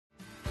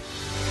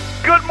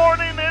Good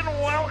morning and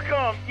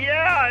welcome.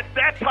 Yeah, it's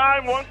that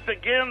time once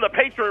again, the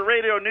Patriot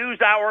Radio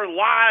News Hour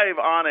live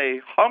on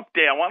a hump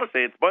day. I want to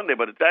say it's Monday,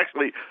 but it's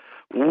actually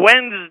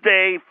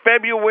Wednesday,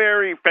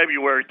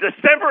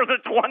 December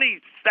the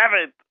 27th.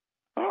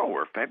 I don't know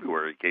where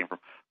February came from.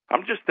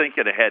 I'm just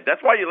thinking ahead.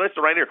 That's why you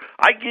listen right here.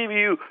 I give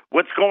you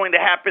what's going to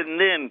happen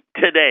then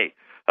today.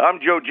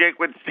 I'm Joe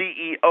Jaquin,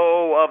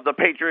 CEO of the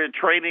Patriot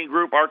Trading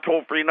Group. Our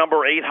toll-free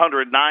number,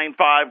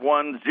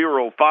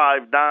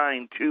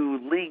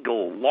 800-951-0592.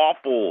 Legal,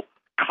 lawful,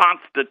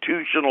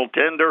 constitutional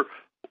tender,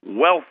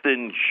 wealth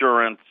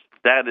insurance.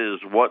 That is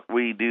what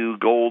we do,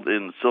 gold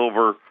and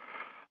silver.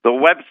 The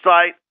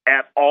website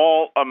at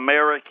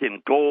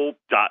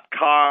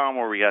allamericangold.com,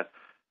 where we got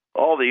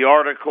all the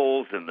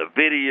articles and the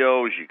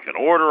videos. You can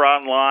order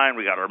online.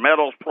 We got our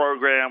metals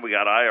program. We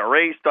got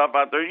IRA stuff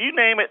out there. You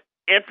name it.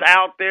 It's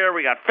out there.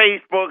 We got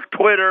Facebook,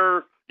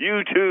 Twitter,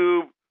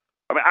 YouTube.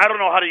 I mean, I don't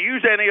know how to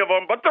use any of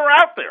them, but they're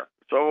out there.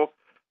 So,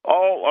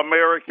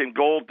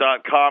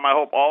 allamericangold.com. I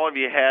hope all of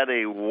you had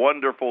a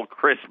wonderful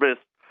Christmas.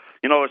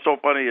 You know, what's so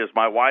funny is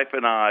my wife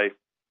and I,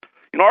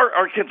 you know,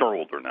 our kids are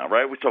older now,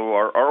 right? So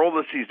our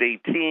oldest, he's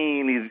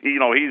 18.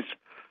 He's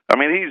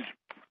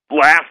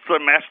last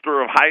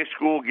semester of high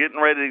school, getting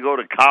ready to go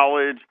to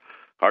college.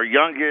 Our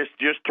youngest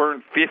just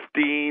turned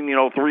 15,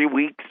 3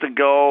 weeks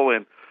ago,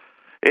 and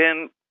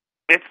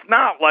it's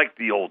not like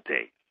the old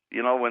days,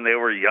 when they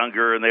were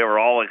younger and they were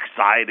all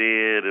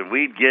excited and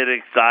we'd get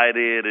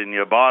excited and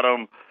you bought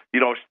them,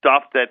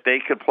 stuff that they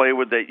could play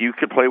with that you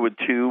could play with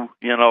too,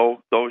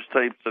 those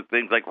types of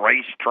things like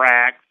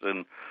racetracks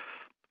and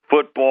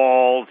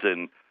footballs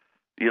and,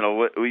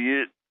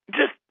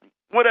 just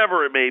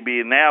whatever it may be.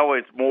 And now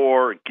it's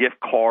more gift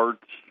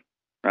cards,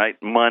 right?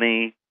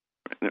 Money,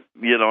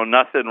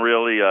 nothing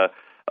really.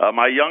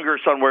 My younger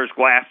son wears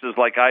glasses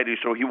like I do,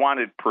 so he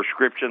wanted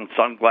prescription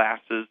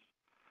sunglasses.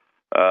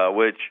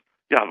 Which,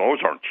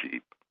 those aren't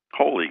cheap.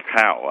 Holy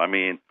cow. I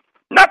mean,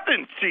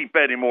 nothing's cheap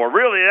anymore.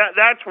 Really,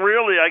 that's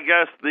really, I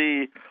guess,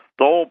 the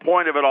whole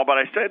point of it all. But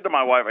I said to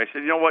my wife, I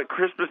said, you know what,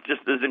 Christmas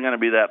just isn't going to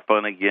be that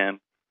fun again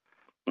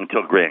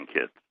until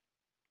grandkids.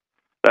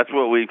 That's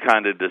what we've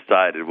kind of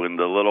decided. When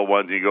the little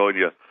ones, you go and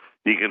you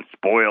can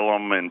spoil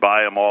them and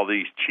buy them all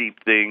these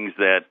cheap things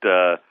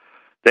that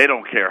they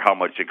don't care how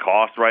much it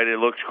costs, right? It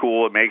looks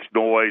cool. It makes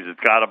noise.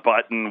 It's got a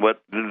button.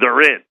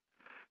 They're in.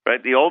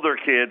 Right, the older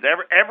kids,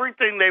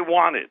 everything they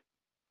wanted.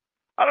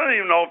 I don't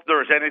even know if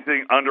there's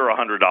anything under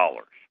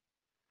 $100.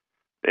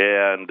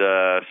 And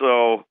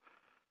so,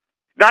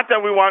 not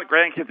that we want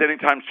grandkids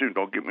anytime soon.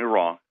 Don't get me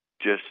wrong.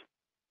 Just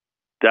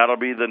that'll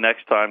be the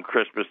next time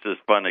Christmas is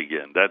fun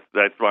again.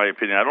 That's my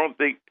opinion. I don't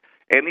think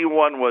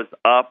anyone was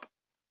up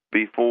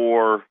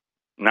before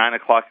 9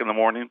 o'clock in the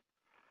morning.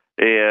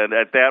 And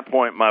at that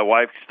point, my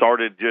wife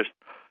started just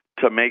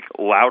to make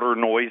louder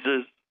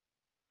noises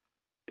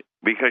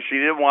because she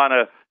didn't want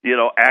to,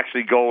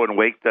 actually go and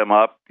wake them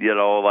up, the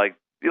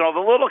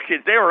little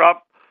kids, they were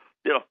up,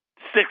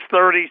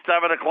 6:30,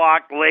 7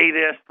 o'clock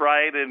latest,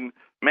 right, and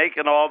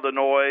making all the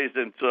noise.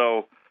 And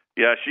so,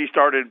 she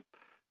started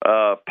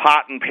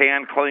pot and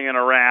pan clinging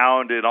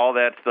around and all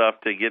that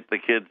stuff to get the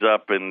kids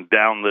up and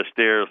down the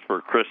stairs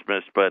for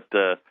Christmas. But,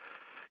 it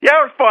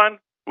was fun.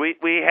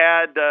 We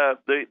had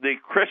the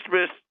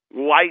Christmas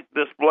light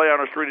display on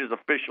our street is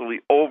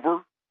officially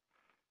over.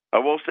 I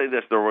will say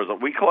this,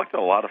 we collected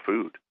a lot of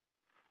food.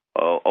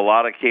 A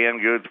lot of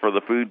canned goods for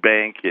the food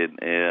bank,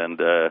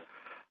 and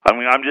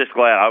I'm just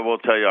glad. I will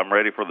tell you, I'm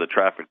ready for the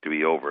traffic to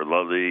be over.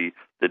 The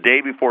day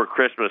before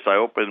Christmas, I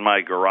opened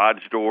my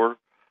garage door,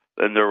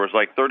 and there was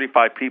like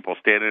 35 people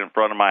standing in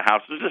front of my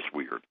house. It was just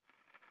weird,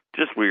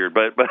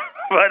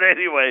 But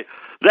anyway,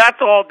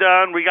 that's all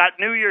done. We got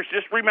New Year's.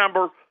 Just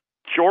remember,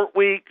 short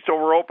week, so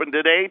we're open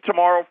today,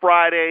 tomorrow,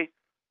 Friday.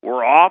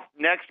 We're off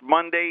next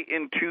Monday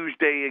and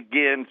Tuesday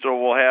again, so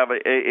we'll have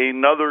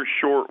another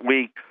short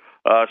week.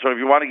 So if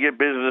you want to get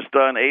business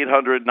done,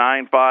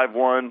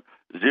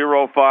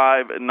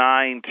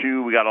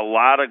 800-951-0592. We got a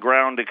lot of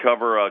ground to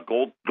cover.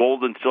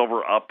 Gold and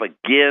silver up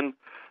again.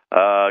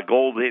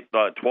 Gold hit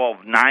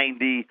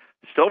 $12.90.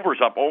 Silver's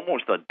up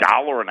almost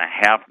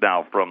 $1.50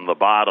 now from the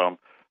bottom.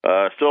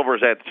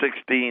 Silver's at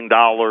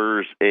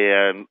 $16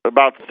 and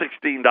about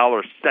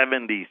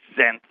 $16.70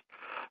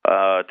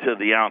 to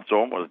the ounce.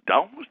 So almost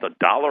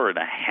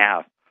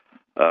 $1.50.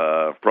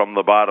 From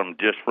the bottom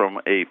just from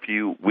a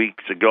few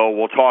weeks ago.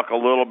 We'll talk a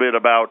little bit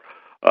about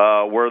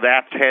where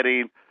that's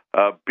heading.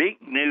 Big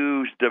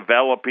news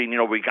developing.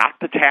 We got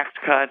the tax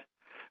cut,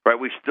 right?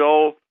 We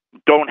still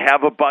don't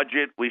have a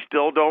budget. We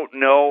still don't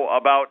know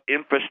about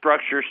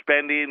infrastructure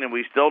spending, and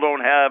we still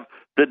don't have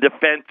the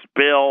defense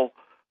bill.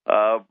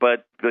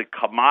 But the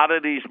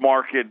commodities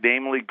market,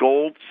 namely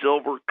gold,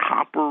 silver,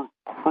 copper,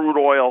 crude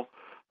oil,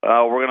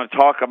 we're going to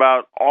talk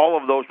about all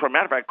of those. For a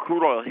matter of fact,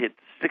 crude oil hit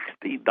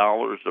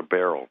 $60 a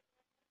barrel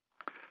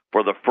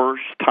for the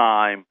first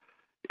time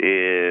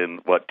in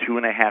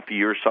 2.5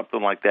 years,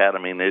 something like that. I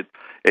mean, when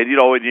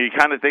you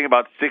kind of think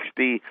about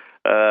 60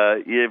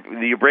 If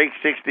you break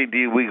 60,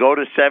 do we go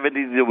to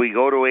 70? Do we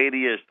go to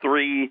 80? Is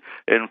 $3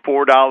 and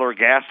 $4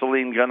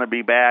 gasoline going to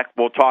be back?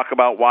 We'll talk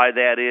about why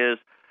that is.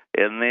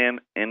 And then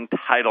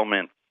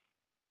entitlements.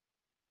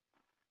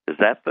 Is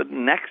that the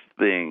next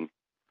thing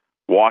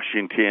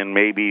Washington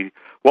maybe?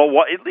 Well,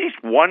 at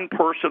least one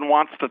person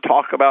wants to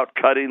talk about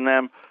cutting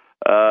them.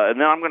 And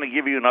then I'm going to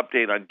give you an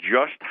update on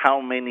just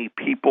how many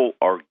people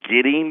are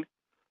getting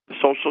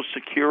Social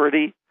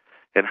Security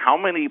and how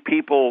many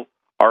people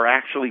are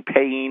actually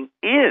paying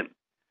in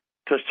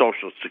to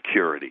Social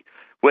Security,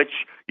 which,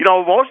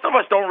 most of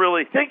us don't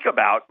really think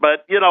about.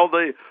 But, you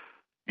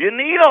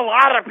need a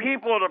lot of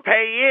people to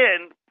pay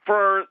in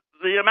for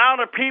the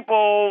amount of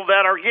people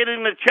that are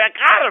getting the check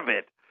out of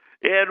it.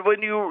 And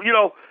when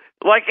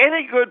like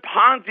any good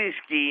Ponzi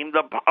scheme,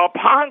 a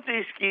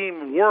Ponzi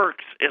scheme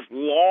works as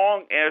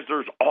long as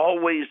there's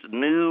always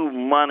new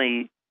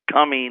money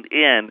coming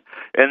in,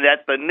 and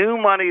that the new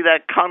money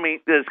that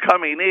is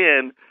coming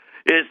in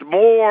is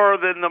more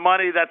than the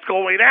money that's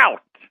going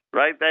out,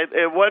 right?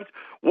 And once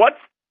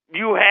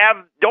you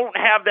don't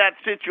have that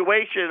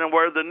situation and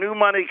where the new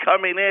money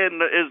coming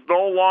in is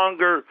no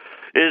longer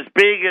as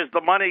big as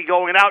the money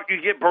going out,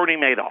 you get Bernie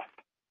Madoff.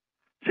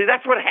 See,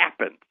 that's what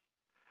happened.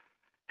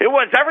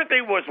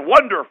 Everything was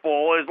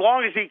wonderful as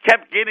long as he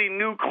kept getting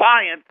new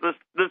clients. The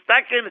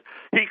second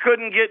he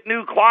couldn't get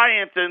new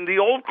clients and the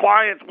old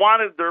clients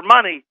wanted their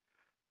money,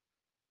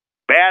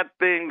 bad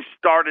things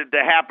started to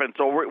happen.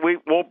 So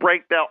we'll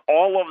break down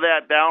all of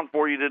that down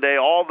for you today.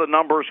 All the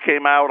numbers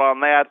came out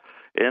on that.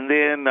 And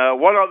then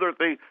one other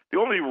thing, the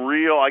only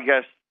real, I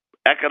guess,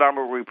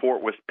 economic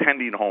report was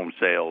pending home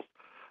sales.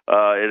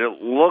 And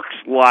it looks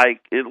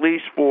like, at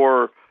least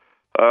for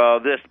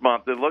this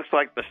month, it looks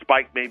like the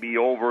spike may be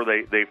over.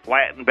 They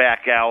flattened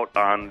back out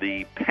on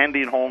the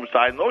pending home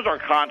side. And those are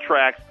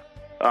contracts.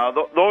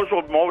 Those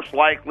will most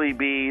likely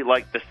be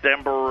like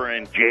December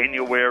and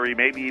January,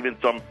 maybe even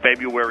some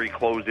February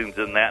closings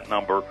in that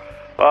number.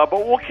 But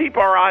we'll keep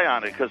our eye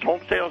on it because home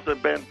sales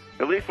have been,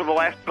 at least for the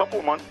last couple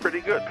of months,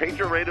 pretty good.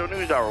 Patriot Radio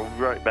News Hour. We'll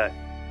be right back.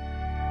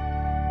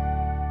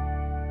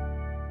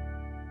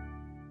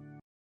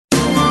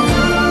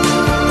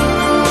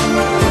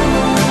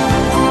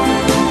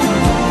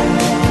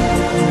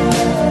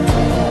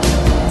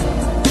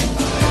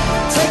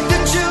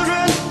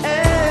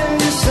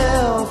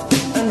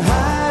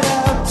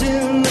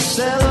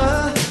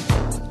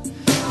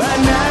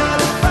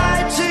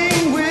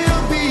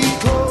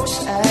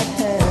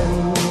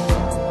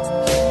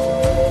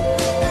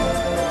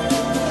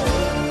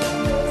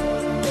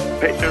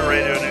 Patriot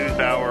Radio News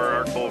Hour,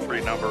 our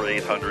toll-free number,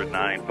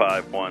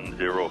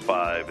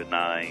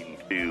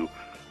 800-951-0592.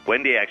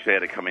 Wendy actually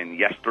had to come in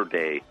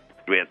yesterday.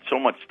 We had so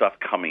much stuff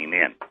coming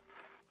in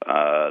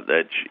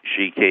that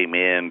she came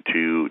in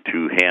to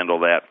handle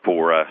that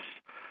for us.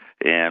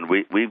 And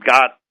we've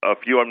got a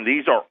few of them.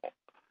 These are,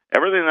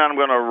 everything that I'm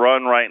going to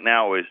run right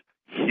now is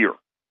here.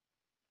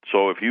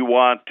 So if you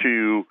want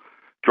to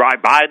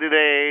drive by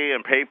today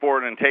and pay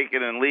for it and take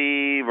it and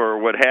leave or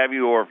what have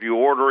you, or if you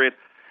order it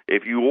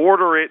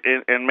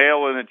and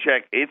mail in a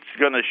check, it's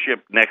going to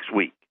ship next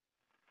week.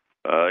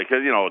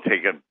 Because, it'll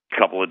take a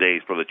couple of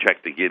days for the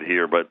check to get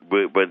here. But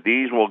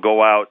these will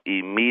go out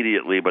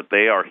immediately. But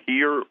they are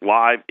here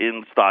live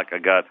in stock. I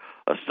got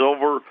a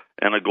silver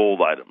and a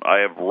gold item. I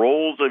have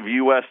rolls of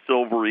U.S.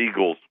 Silver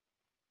Eagles.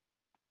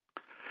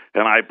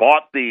 And I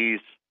bought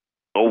these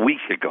a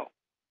week ago.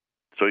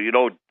 So,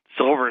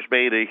 silver's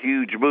made a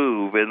huge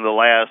move in the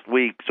last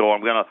week. So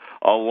I'm going to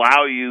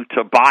allow you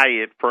to buy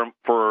it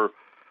for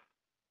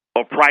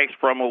a price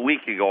from a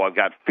week ago. I've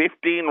got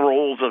 15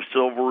 rolls of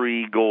Silver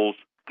Eagles,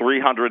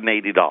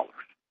 $380.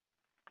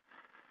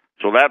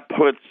 So that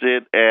puts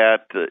it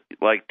at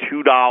like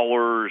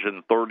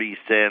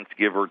 $2.30,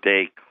 give or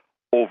take,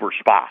 over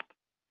spot,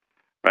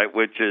 right,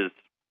 which is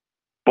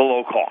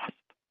below cost.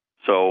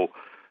 So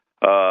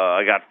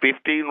I got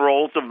 15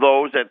 rolls of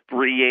those at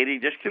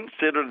 $380. Just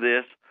consider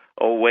this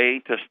a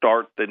way to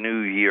start the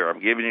new year.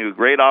 I'm giving you a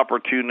great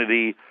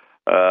opportunity.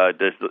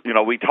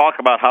 We talk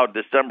about how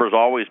December's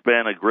always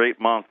been a great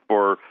month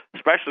for,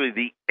 especially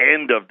the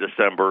end of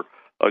December,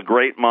 a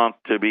great month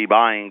to be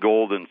buying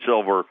gold and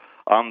silver.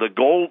 On the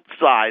gold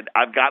side,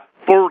 I've got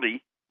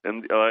 30,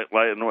 and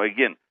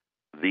again,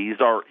 these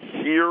are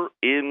here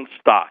in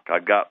stock.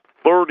 I've got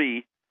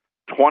 30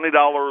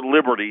 $20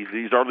 Liberties.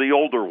 These are the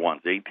older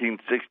ones,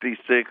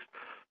 1866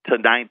 to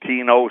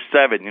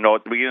 1907.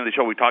 At the beginning of the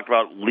show, we talked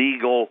about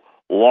legal,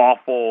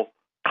 lawful,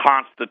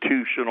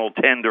 constitutional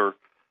tender.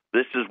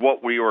 This is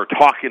what we were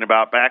talking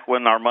about back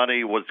when our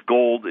money was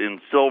gold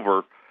and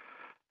silver.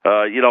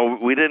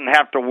 We didn't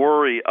have to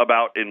worry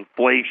about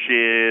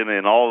inflation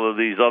and all of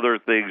these other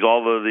things,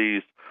 all of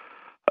these,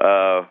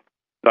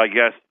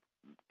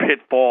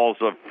 pitfalls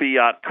of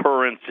fiat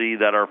currency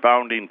that our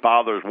founding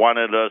fathers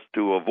wanted us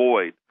to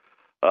avoid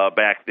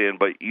back then.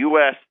 But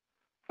U.S.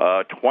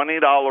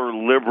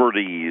 $20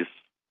 Liberties,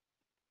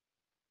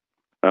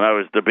 and I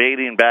was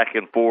debating back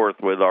and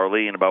forth with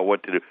Arlene about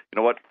what to do. You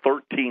know what?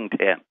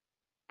 $13.10.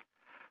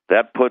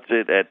 That puts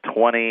it at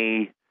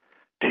 20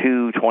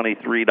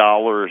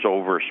 $23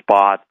 over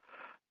spot.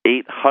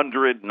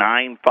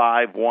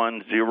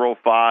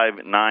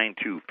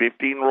 800-951-0592.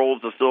 15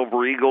 rolls of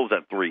Silver Eagles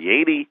at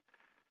 $380.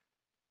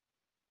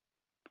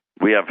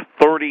 We have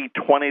 30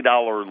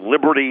 $20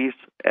 Liberties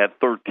at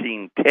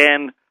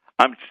 $13.10.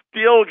 I'm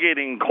still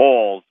getting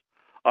calls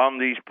on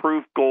these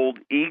Proof Gold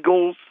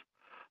Eagles.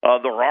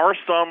 There are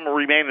some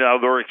remaining. Now,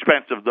 they're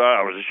expensive.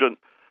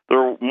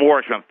 They're more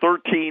expensive,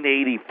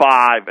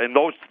 $13.85, and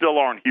those still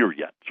aren't here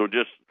yet. So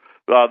just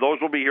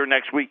those will be here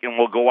next week, and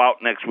will go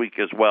out next week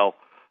as well.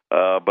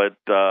 But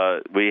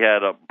we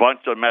had a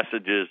bunch of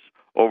messages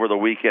over the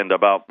weekend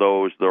about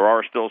those. There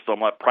are still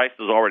some left. Price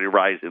is already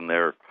rising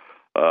there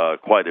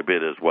quite a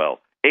bit as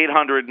well.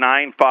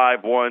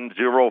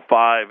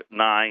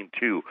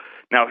 800-951-0592.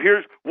 Now,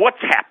 here's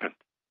what's happened,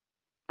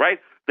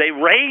 right? They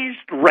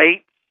raised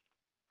rates.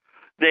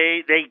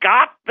 They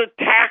got the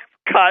tax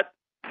cut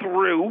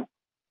through.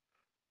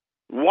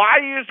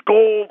 Why is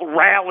gold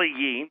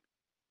rallying?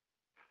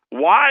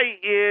 Why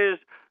is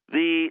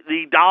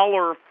the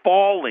dollar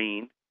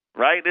falling,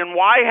 right? And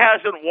why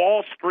hasn't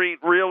Wall Street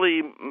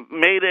really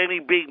made any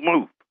big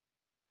move?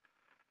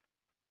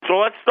 So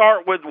let's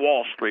start with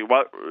Wall Street.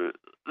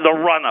 The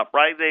run-up,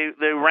 right?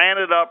 They ran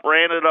it up,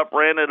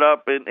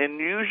 and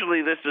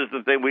usually this is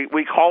the thing.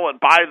 We call it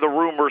buy the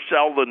rumor,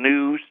 sell the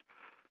news.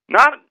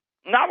 Not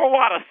a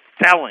lot of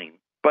selling,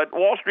 but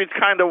Wall Street's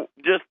kind of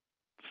just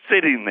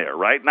sitting there,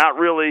 right? Not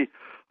really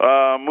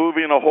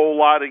moving a whole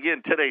lot.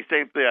 Again, today,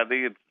 same thing. I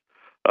think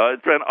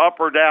it's been up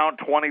or down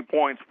 20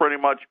 points pretty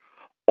much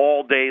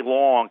all day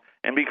long.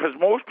 And because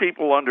most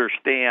people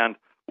understand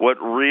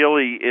what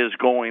really is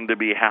going to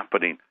be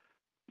happening.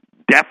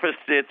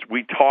 Deficits,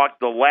 we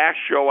talked, the last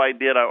show I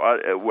did,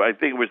 I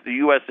think it was the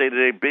USA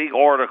Today, big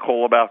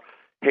article about,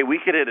 hey, we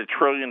could hit $1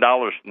 trillion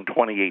in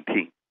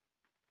 2018.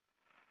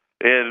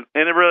 And it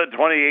really,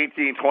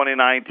 2018,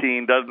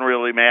 2019, doesn't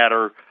really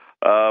matter.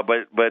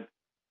 But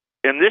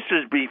this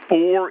is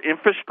before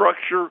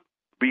infrastructure,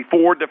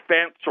 before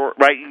defense, or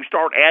right? You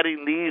start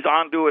adding these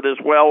onto it as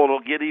well,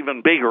 it'll get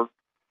even bigger.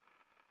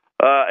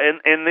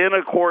 And then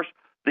of course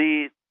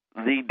the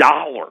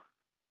dollar.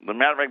 The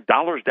matter of fact,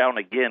 dollar's down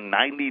again,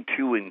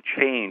 92 and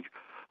change,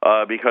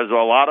 because a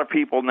lot of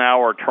people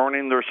now are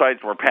turning their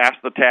sights. We're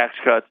past the tax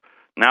cuts.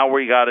 Now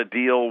we got to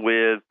deal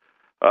with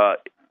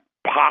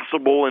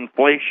possible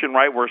inflation,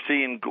 right? We're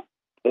seeing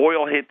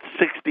oil hit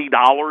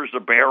 $60 a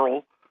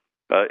barrel.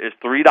 Is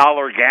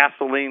 $3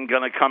 gasoline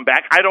going to come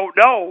back? I don't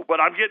know, but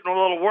I'm getting a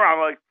little worried.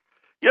 I'm like,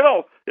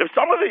 if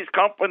some of these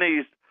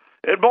companies,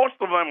 and most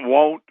of them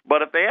won't,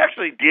 but if they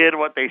actually did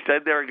what they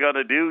said they were going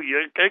to do,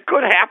 it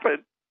could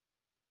happen.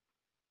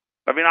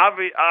 I mean,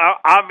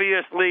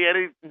 obviously,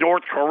 any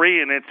North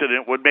Korean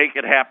incident would make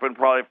it happen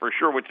probably for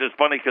sure, which is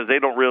funny because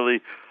they're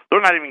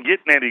not even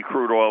getting any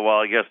crude oil. Well,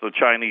 I guess the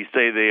Chinese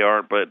say they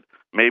aren't, but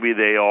maybe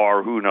they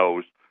are. Who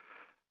knows?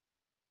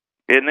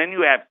 And then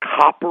you have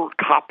copper.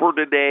 Copper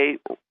today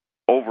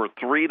over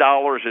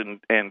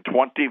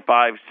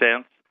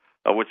 $3.25,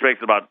 which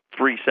makes about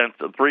 3 cents,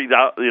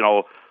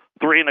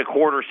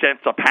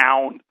 $3.25 a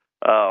pound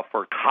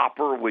for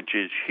copper, which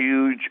is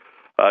huge.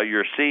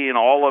 You're seeing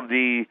all of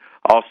the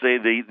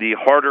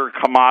harder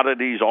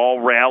commodities all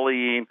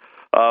rallying,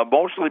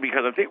 mostly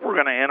because I think we're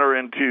going to enter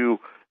into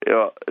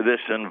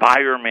this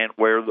environment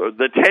where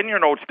the 10-year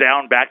note's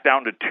back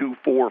down to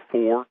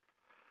 2.44.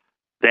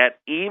 That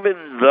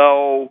even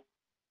though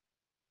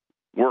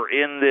we're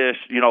in this,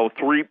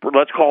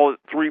 let's call it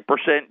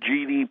 3%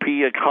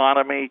 GDP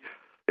economy,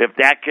 if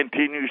that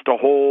continues to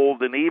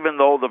hold, and even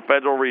though the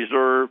Federal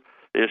Reserve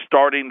is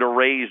starting to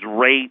raise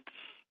rates,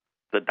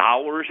 the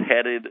dollar's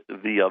headed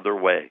the other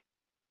way.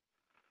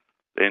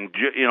 And,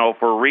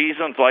 for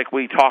reasons like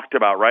we talked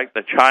about, right?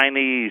 The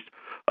Chinese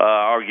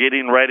are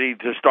getting ready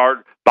to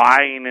start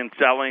buying and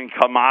selling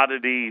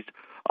commodities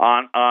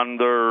on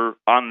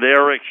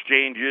their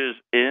exchanges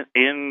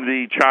in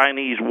the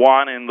Chinese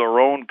yuan, in their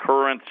own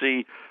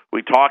currency.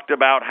 We talked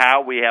about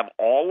how we have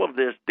all of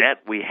this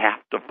debt we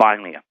have to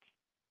finance.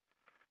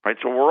 Right?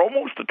 So we're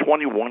almost to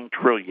 $21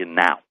 trillion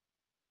now.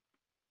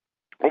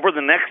 Over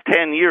the next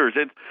 10 years,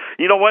 and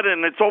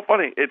it's so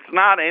funny, it's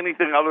not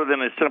anything other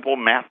than a simple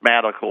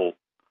mathematical.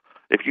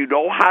 If you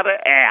know how to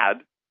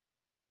add,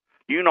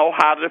 you know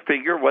how to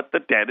figure what the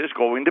debt is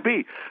going to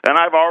be. And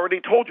I've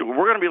already told you,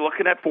 we're going to be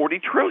looking at $40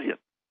 trillion.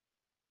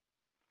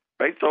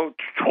 Right? So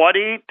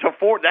 20 to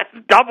 40, that's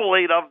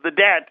doubling of the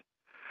debt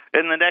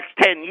in the next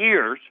 10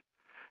 years.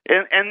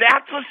 And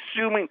that's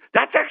assuming,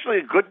 that's actually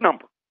a good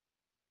number.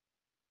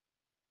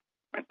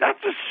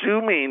 That's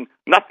assuming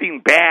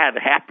nothing bad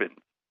happens.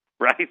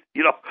 Right?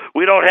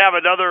 We don't have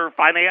another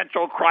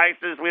financial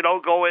crisis. We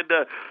don't go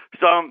into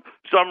some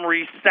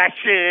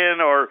recession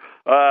or,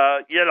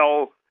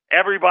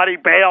 everybody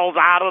bails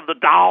out of the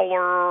dollar.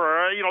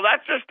 Or,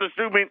 that's just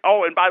assuming.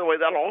 Oh, and by the way,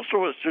 that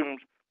also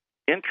assumes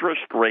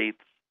interest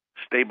rates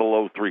stay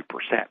below 3%.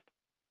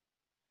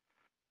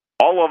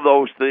 All of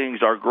those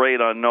things are great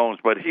unknowns,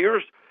 but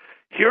here's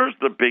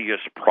the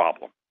biggest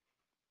problem.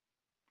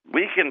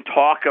 We can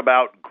talk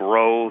about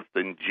growth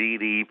and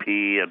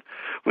GDP, and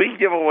we can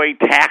give away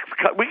tax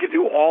cuts. We can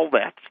do all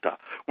that stuff.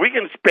 We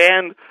can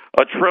spend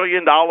 $1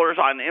 trillion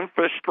on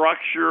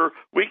infrastructure.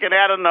 We can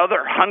add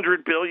another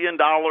 $100 billion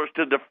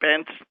to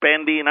defense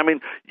spending. I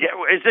mean,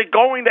 is it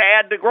going to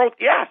add to growth?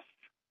 Yes.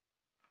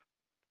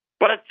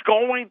 But it's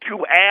going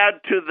to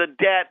add to the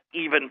debt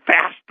even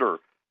faster.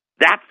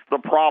 That's the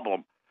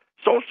problem.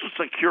 Social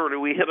Security,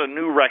 we hit a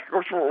new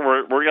record.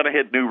 We're going to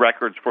hit new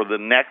records for the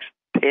next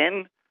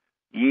 10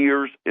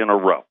 years in a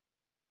row.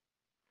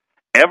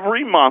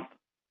 Every month,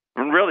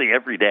 and really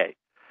every day,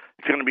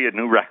 it's going to be a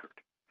new record.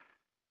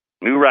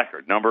 New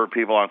record. Number of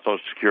people on Social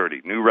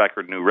Security. New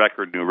record, new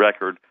record, new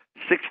record.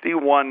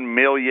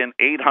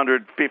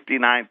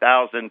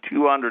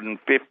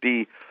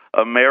 61,859,250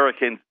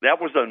 Americans. That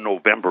was a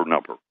November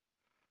number.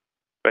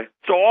 Okay?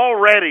 So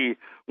already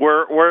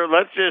we're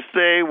let's just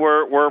say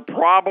we're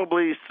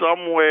probably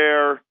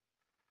somewhere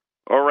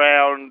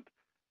around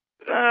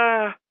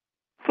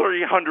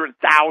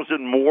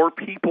 300,000 more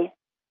people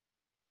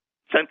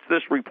since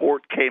this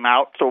report came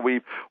out. So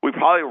we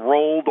probably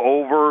rolled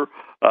over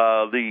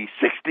the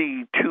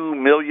 62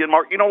 million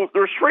mark. You know,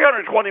 there's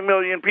 320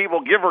 million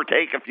people, give or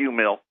take a few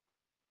mil.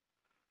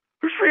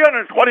 There's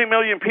 320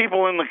 million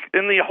people in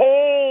the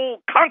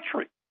whole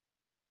country.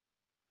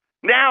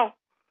 Now,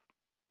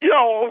 you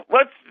know,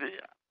 let's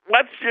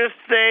just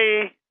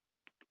say,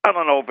 I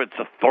don't know if it's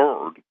a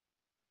third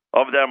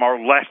of them are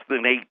less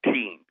than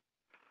 18.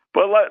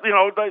 But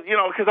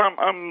because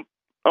I'm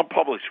a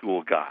public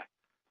school guy,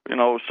 you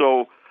know,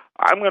 so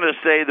I'm going to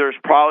say there's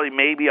probably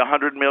maybe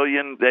 100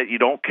 million that you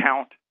don't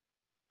count,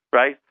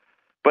 right?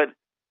 But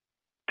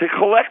to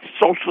collect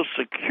Social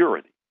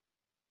Security,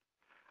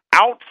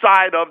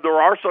 outside of,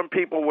 there are some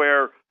people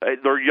where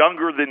they're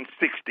younger than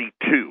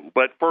 62,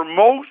 but for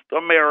most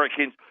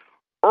Americans,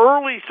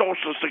 early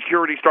Social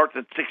Security starts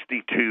at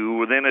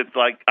 62, and then it's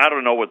like, I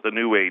don't know what the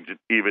new age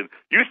even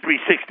used to be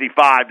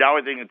 65. Now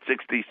I think it's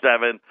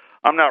 67.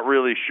 I'm not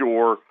really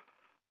sure.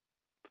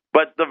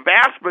 But the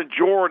vast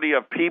majority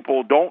of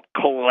people don't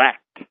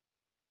collect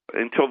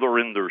until they're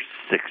in their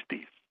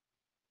 60s.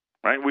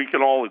 Right? We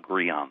can all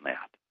agree on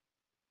that.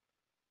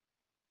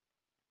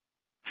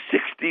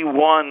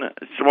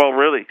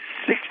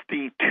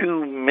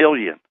 62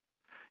 million.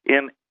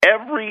 In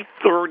every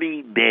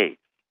 30 days,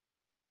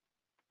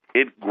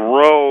 it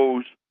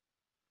grows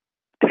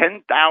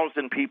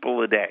 10,000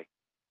 people a day.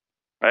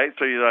 Right?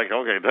 So you're like,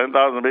 okay,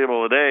 10,000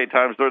 people a day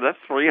times 30, that's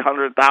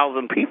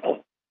 300,000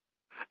 people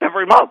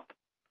every month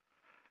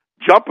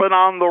jumping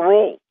on the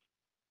roll.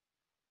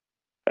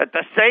 At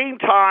the same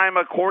time,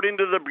 according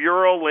to the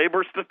Bureau of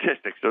Labor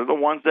Statistics, they're the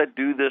ones that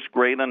do this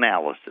great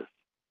analysis.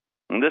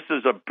 And this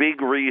is a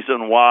big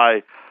reason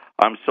why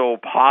I'm so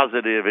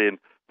positive in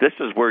this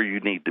is where you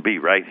need to be,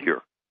 right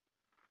here.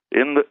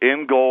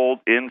 In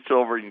gold, in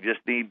silver, you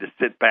just need to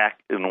sit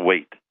back and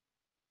wait.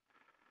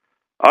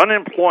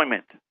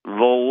 Unemployment, the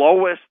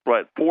lowest,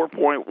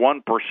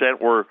 4.1%.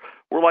 We're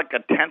like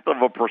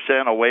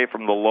 0.1% away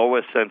from the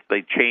lowest since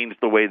they changed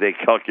the way they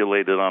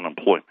calculated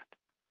unemployment.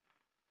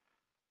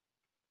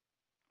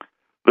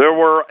 There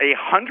were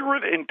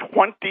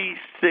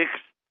 126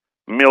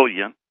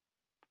 million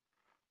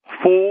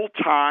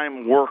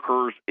full-time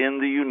workers in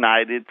the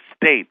United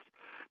States.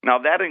 Now,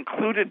 that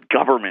included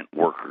government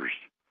workers.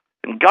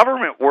 And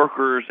government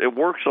workers, it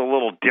works a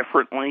little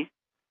differently.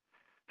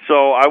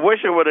 So I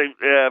wish it would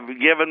have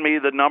given me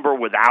the number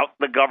without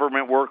the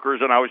government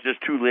workers, and I was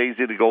just too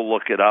lazy to go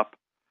look it up.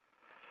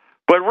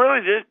 But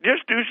really,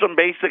 just do some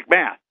basic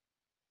math.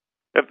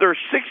 If there's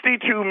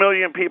 62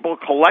 million people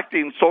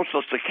collecting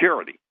Social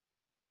Security,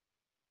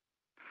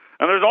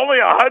 and there's only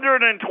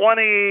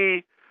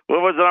 120,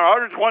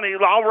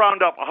 I'll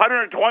round up,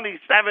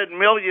 127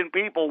 million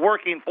people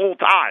working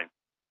full-time.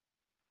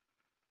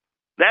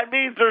 That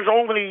means there's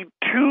only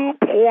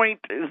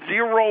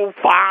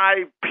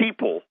 2.05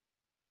 people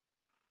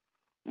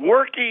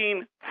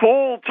working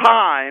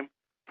full-time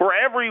for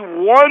every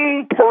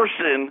one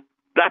person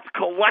that's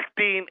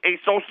collecting a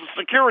Social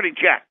Security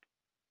check.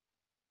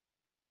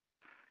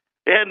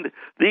 And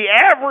the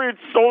average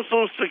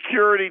Social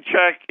Security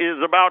check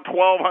is about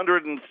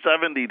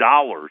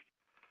 $1,270.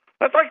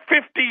 That's like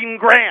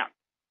 $15,000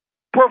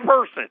 per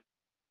person.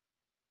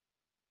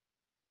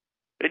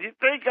 And you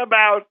think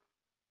about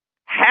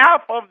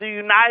half of the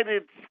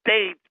United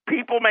States,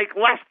 people make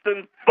less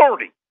than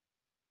 30.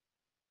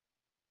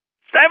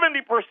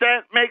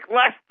 70% make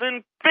less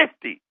than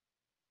 50.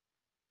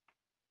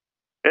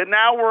 And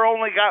now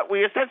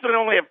we essentially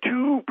only have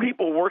 2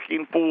 people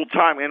working full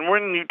time. And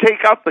when you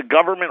take out the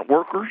government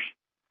workers,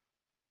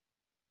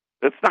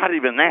 it's not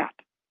even that.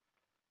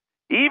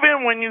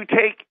 Even when you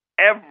take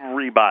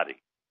everybody,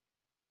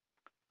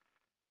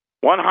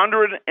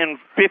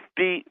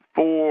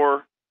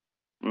 154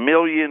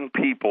 million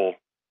people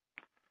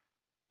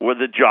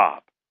with a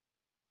job.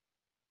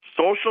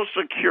 Social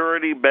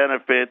Security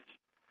benefits,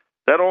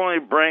 that only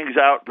brings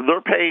out,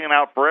 they're paying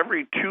out for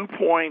every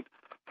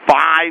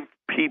 2.5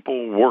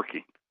 people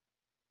working.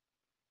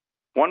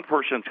 One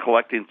person's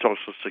collecting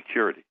Social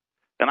Security.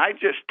 And I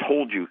just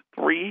told you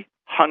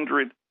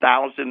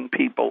 300,000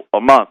 people a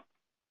month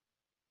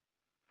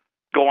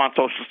go on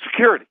Social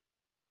Security.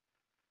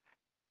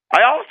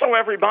 I also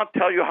every month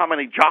tell you how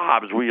many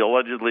jobs we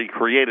allegedly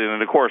created,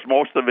 and of course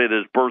most of it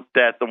is birth,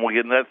 death,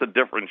 and that's a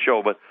different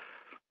show, but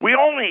we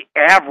only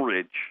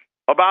average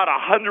about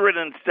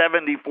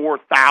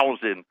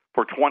 174,000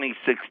 for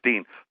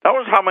 2016. That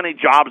was how many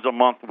jobs a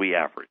month we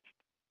averaged.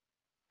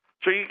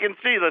 So you can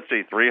see,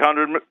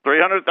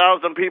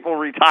 300,000 people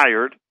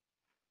retired.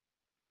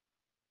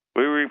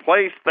 We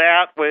replaced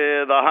that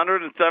with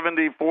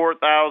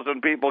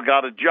 174,000 people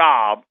got a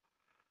job,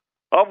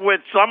 of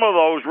which some of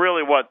those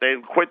really they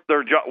quit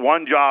their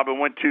one job and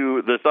went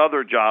to this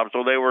other job.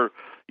 So they were,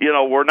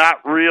 we're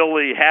not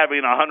really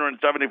having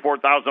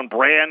 174,000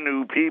 brand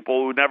new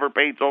people who never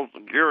paid Social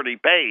Security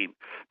paid.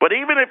 But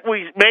even if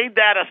we made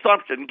that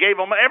assumption, gave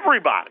them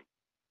everybody,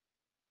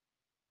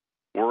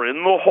 we're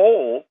in the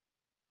hole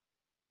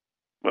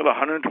with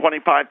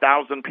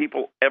 125,000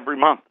 people every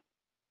month.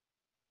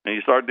 And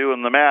you start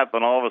doing the math,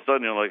 and all of a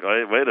sudden you're like,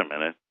 hey, wait a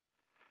minute.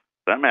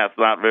 That math's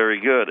not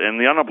very good. And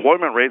the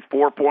unemployment rate's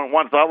 4.1.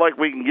 It's not like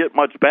we can get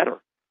much better.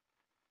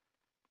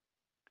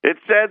 It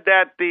said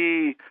that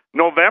the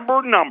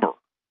November number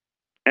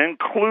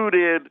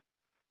included,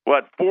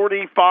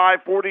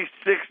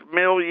 46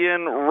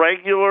 million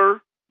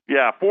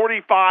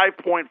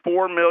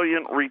 45.4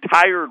 million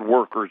retired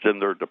workers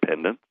and their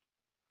dependents,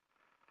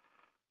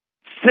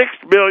 6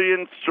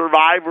 million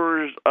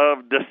survivors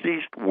of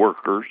deceased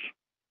workers,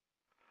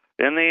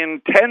 and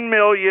then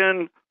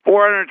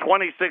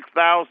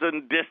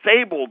 10,426,000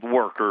 disabled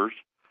workers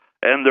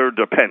and their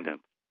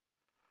dependents.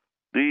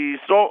 The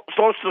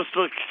Social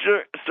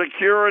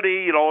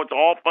Security, it's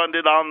all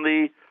funded on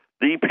the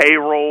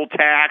payroll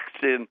tax,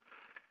 and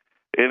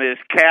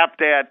it's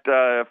capped at,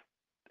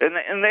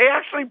 and they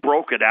actually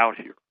broke it out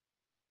here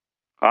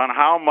on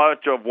how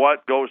much of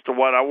what goes to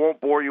what. I won't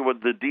bore you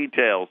with the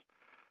details,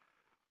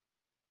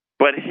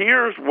 but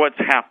here's what's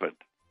happened.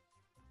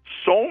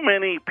 So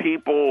many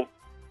people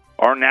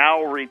are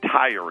now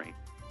retiring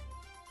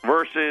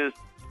versus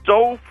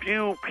so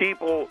few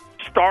people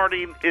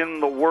starting in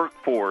the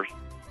workforce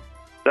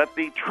that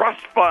the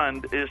trust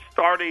fund is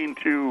starting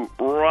to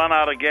run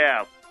out of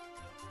gas.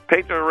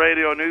 Patriot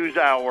Radio News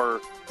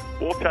Hour.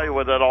 We'll tell you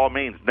what that all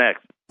means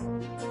next.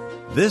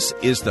 This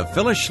is the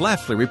Phyllis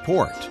Schlafly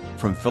Report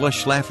from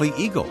Phyllis Schlafly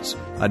Eagles,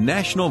 a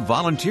national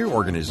volunteer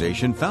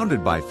organization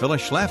founded by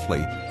Phyllis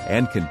Schlafly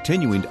and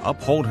continuing to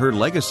uphold her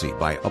legacy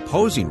by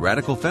opposing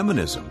radical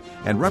feminism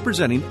and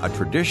representing a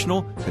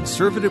traditional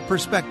conservative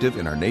perspective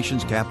in our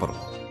nation's capital.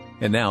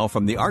 And now,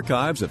 from the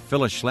archives of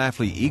Phyllis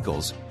Schlafly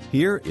Eagles,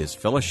 here is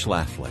Phyllis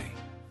Schlafly.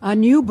 A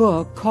new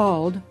book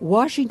called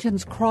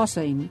Washington's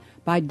Crossing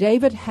by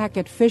David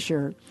Hackett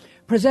Fisher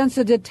presents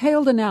a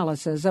detailed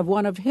analysis of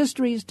one of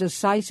history's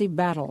decisive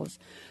battles,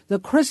 the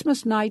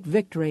Christmas night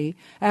victory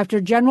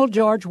after General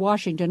George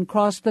Washington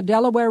crossed the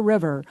Delaware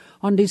River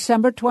on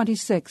December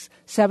 26,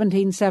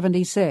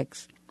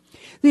 1776.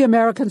 The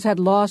Americans had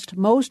lost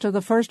most of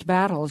the first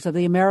battles of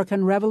the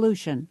American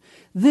Revolution.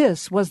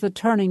 This was the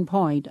turning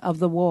point of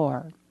the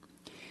war.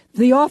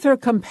 The author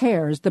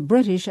compares the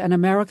British and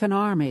American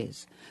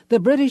armies. The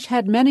British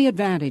had many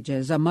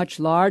advantages, a much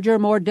larger,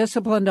 more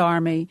disciplined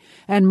army,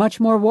 and much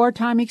more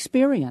wartime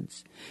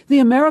experience. The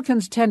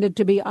Americans tended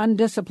to be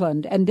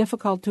undisciplined and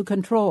difficult to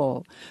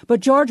control, but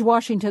George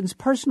Washington's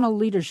personal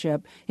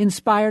leadership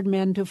inspired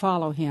men to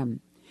follow him.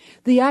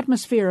 The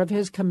atmosphere of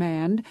his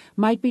command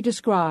might be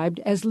described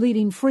as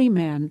leading free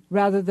men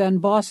rather than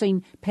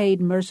bossing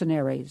paid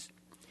mercenaries.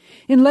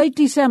 In late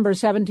December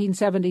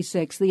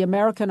 1776, the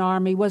American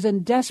army was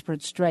in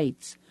desperate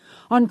straits.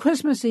 On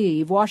Christmas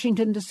Eve,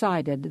 Washington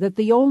decided that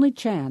the only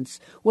chance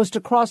was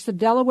to cross the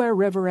Delaware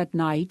River at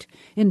night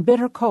in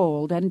bitter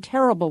cold and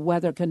terrible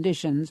weather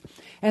conditions,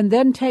 and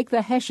then take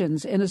the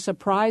Hessians in a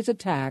surprise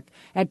attack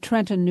at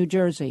Trenton, New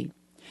Jersey.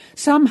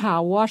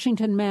 Somehow,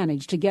 Washington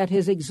managed to get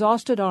his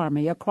exhausted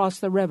army across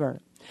the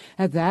river.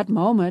 At that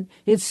moment,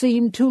 it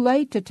seemed too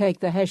late to take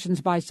the Hessians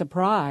by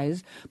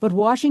surprise, but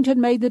Washington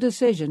made the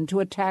decision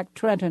to attack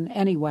Trenton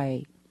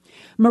anyway.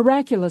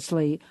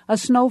 Miraculously, a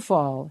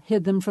snowfall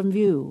hid them from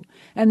view,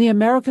 and the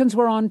Americans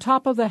were on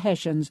top of the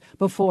Hessians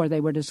before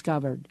they were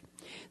discovered.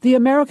 The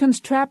Americans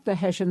trapped the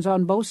Hessians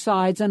on both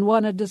sides and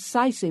won a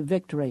decisive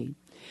victory.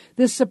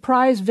 This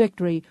surprise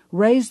victory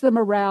raised the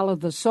morale of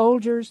the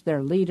soldiers,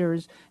 their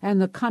leaders,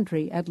 and the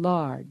country at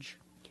large.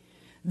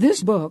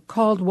 This book,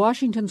 called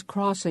Washington's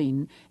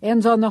Crossing,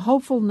 ends on the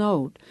hopeful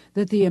note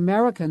that the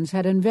Americans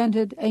had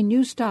invented a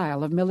new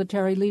style of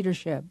military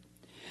leadership.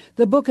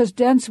 The book is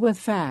dense with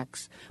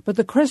facts, but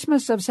the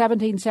Christmas of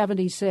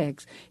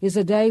 1776 is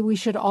a day we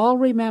should all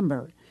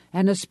remember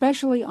and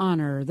especially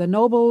honor the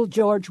noble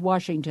George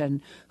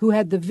Washington, who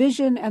had the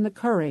vision and the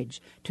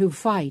courage to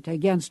fight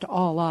against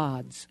all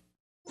odds.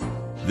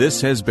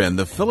 This has been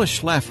the Phyllis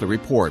Schlafly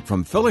Report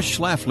from Phyllis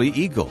Schlafly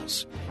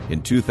Eagles.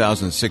 In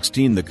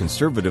 2016, the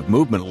conservative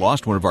movement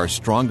lost one of our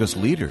strongest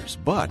leaders,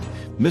 but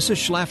Mrs.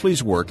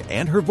 Schlafly's work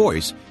and her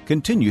voice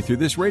continue through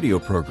this radio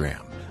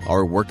program.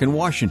 our work in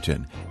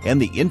Washington,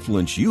 and the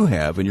influence you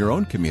have in your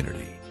own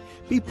community.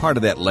 Be part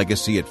of that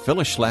legacy at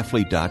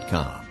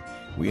phyllisschlafly.com.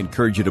 We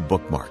encourage you to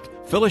bookmark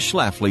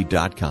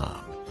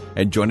phyllisschlafly.com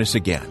and join us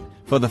again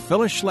for the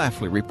Phyllis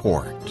Schlafly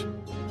Report.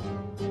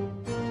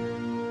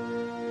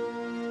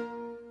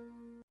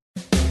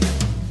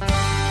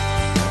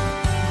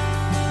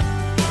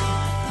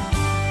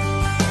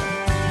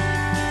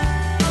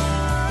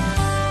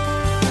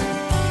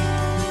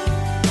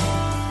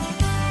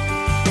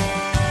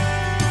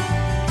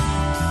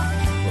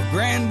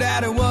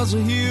 Granddaddy was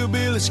a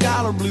hillbilly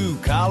scholar, blue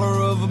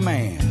collar of a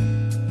man.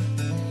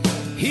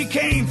 He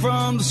came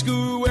from the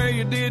school where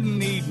you didn't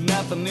need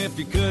nothing if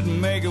you couldn't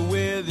make it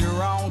with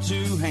your own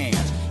two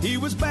hands. He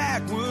was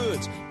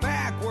backwards,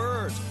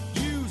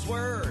 use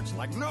words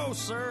like no,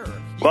 sir.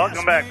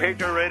 Welcome back.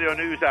 Patriot Radio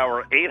News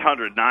Hour,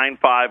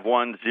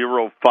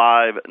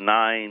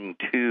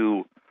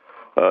 800-951-0592.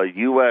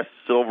 U.S.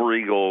 Silver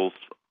Eagles,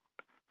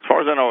 as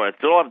far as I know, I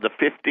still have the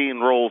 15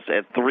 rolls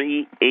at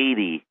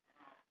 $3.80.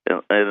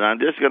 And I'm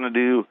just going to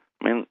do,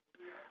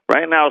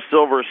 right now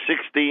silver is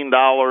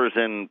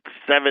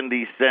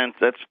 $16.70.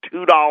 That's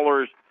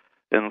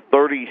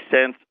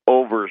 $2.30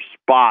 over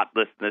spot.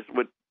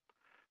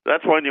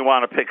 That's when you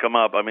want to pick them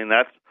up.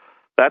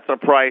 That's a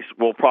price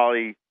we'll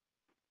probably,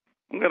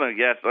 I'm going to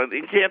guess,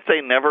 you can't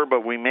say never,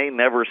 but we may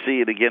never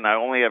see it again. I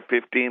only have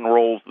 15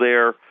 rolls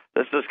there.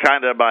 This is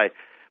kind of my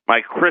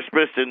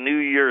Christmas and New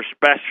Year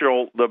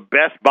special. The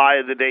best buy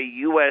of the day,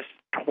 U.S.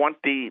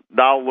 $20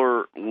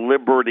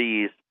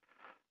 Liberties.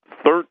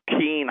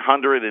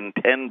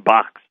 $1,310.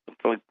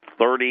 It's like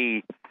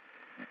 $30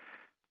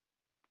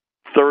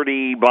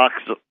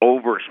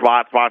 over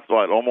spot. Spot's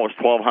like almost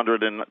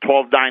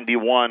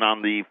 $1,291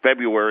 on the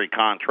February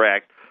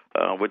contract,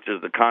 which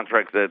is the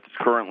contract that's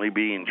currently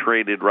being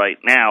traded right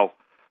now.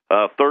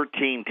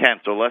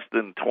 $1,310, so less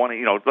than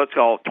 20. Let's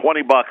call it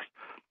 $20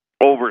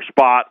 over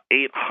spot.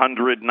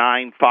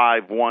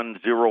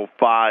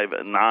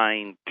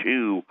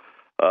 800-951-0592.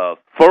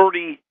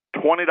 30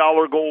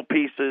 $20 gold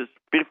pieces,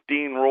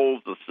 15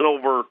 rolls of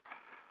silver.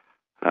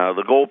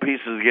 The gold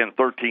pieces, again,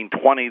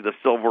 $1,320, the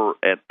silver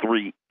at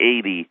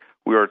 $3.80.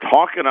 We are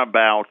talking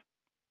about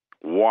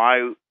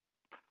why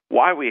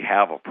we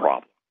have a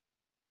problem.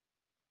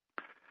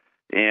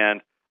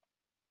 And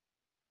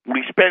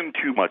we spend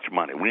too much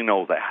money. We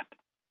know that.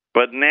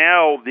 But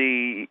now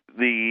the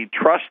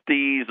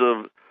trustees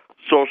of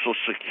Social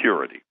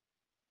Security,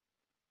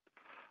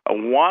 I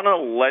want to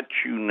let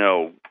you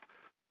know,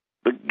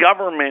 the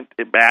government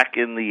back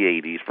in the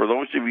 80s, for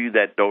those of you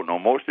that don't know,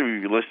 most of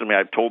you listen to me,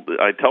 I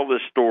tell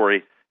this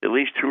story at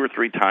least 2 or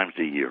 3 times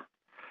a year.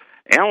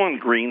 Alan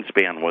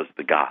Greenspan was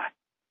the guy.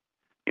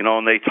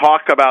 And they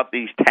talk about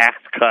these tax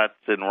cuts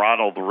and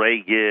Ronald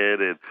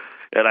Reagan,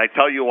 and I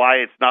tell you why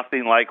it's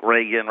nothing like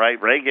Reagan,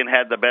 right? Reagan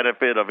had the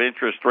benefit of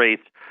interest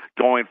rates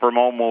going from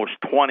almost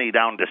 20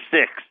 down to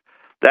 6.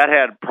 That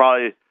had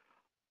probably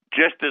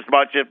just as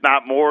much, if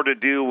not more, to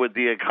do with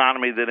the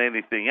economy than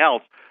anything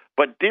else.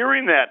 But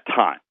during that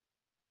time,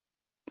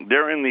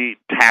 during the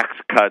tax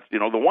cuts, the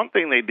one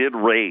thing they did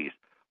raise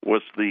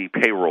was the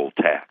payroll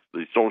tax,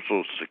 the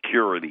Social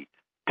Security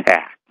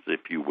tax,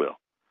 if you will,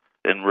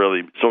 and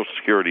really Social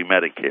Security,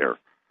 Medicare.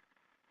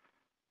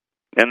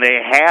 And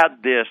they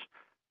had this,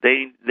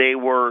 they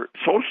were,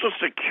 Social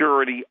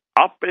Security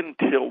up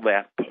until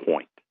that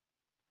point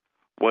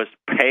was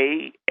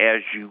pay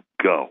as you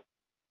go.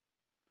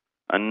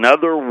 In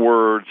other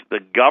words, the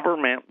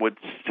government would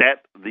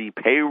set the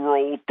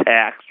payroll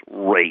tax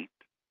rate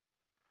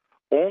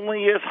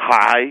only as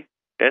high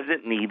as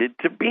it needed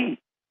to be.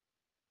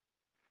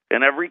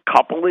 And every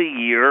couple of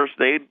years,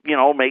 they'd,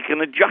 make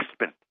an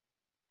adjustment.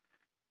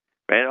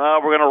 And,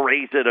 we're going to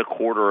raise it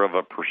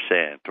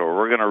 0.25%, or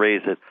we're going to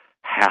raise it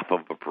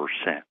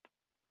 0.5%.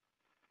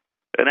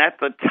 And at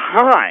the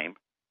time,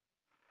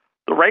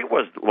 the rate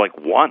was like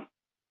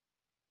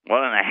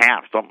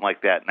 1.5, something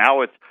like that. Now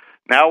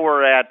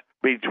we're at,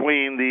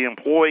 between the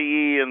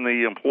employee and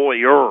the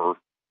employer,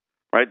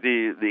 right?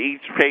 The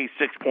each pays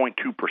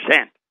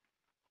 6.2%.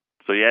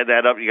 So you add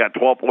that up, you got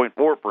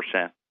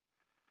 12.4%.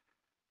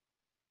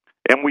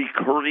 And we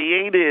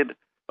created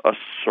a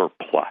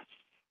surplus.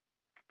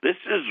 This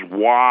is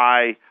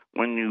why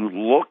when you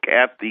look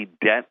at the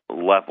debt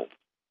level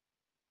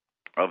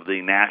of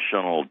the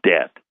national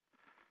debt,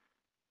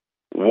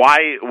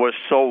 why it was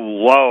so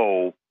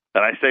low,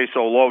 and I say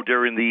so low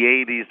during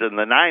the 80s and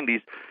the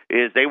 90s,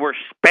 is they were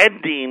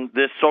spending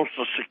this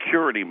Social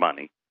Security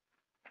money,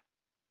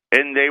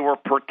 and they were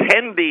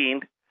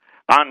pretending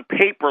on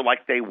paper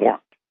like they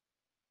weren't.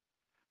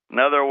 In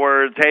other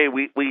words, hey,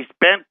 we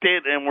spent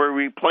it and we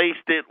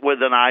replaced it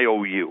with an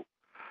IOU.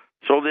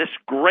 So this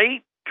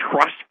great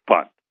trust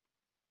fund.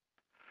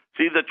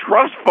 See, the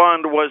trust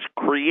fund was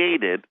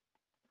created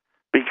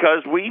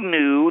because we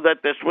knew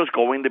that this was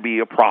going to be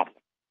a problem.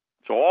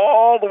 So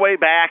all the way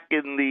back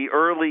in the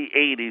early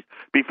 80s,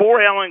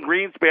 before Alan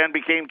Greenspan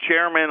became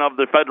chairman of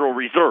the Federal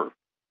Reserve,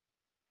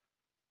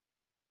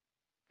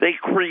 they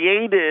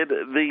created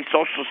the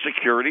Social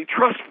Security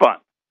Trust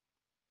Fund.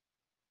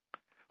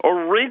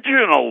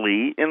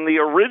 Originally, in the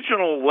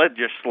original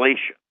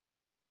legislation,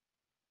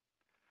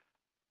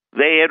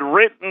 they had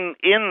written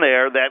in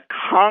there that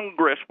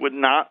Congress would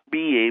not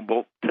be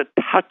able to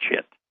touch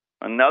it.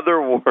 In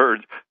other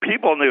words,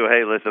 people knew,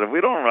 hey, listen, if we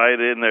don't write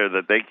in there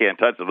that they can't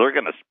touch it, they're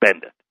going to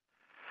spend it.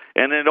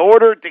 And in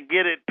order to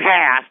get it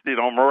passed,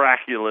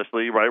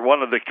 miraculously, right,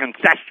 one of the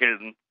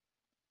concessions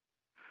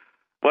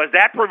was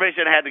that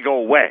provision had to go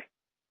away.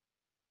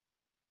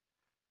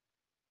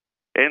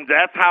 And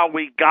that's how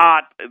we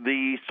got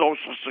the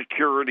Social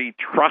Security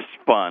Trust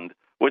Fund,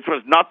 which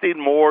was nothing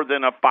more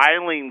than a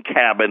filing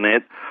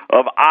cabinet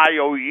of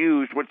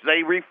IOUs, which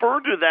they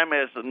refer to them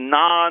as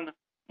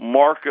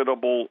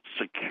non-marketable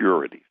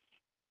securities.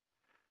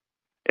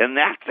 And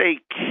that's a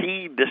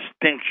key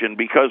distinction,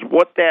 because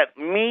what that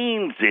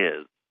means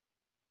is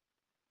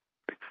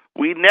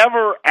we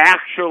never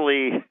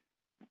actually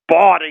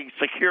bought a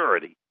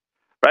security,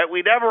 right?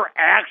 We never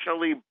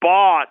actually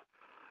bought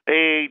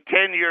a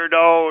 10-year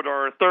note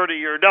or a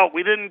 30-year note.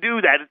 We didn't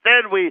do that.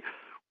 Instead, we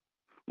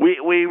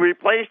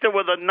replaced it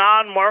with a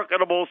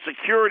non-marketable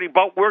security,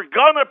 but we're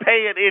going to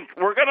pay it.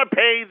 We're going to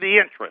pay the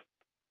interest,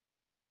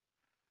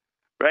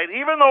 right?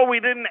 Even though we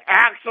didn't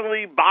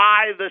actually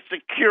buy the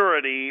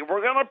security,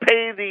 we're going to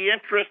pay the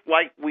interest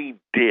like we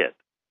did.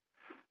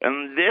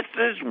 And this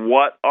is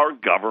what our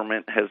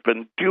government has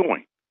been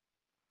doing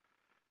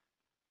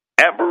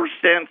ever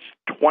since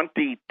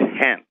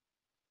 2010.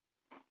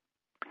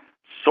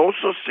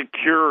 Social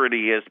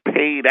Security has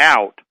paid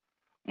out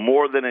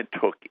more than it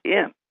took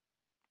in.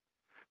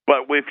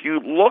 But if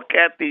you look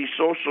at the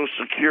Social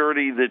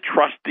Security, the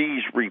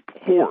trustees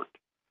report,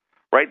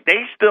 right,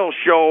 they still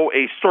show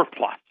a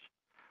surplus,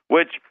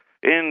 which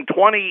in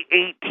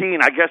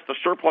 2018, I guess the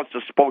surplus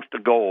is supposed to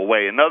go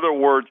away. In other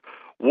words,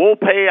 we'll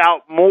pay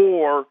out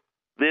more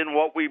than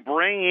what we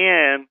bring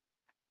in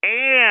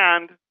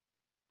and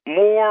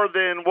more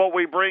than what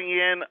we bring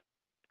in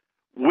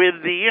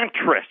with the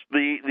interest,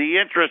 the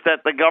interest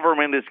that the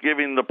government is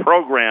giving the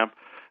program,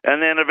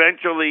 and then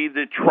eventually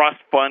the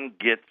trust fund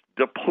gets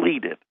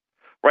depleted,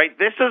 right?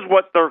 This is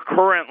what they're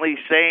currently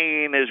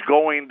saying is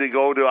going to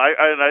go to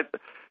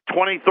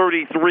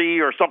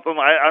 2033 or something.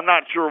 I'm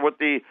not sure what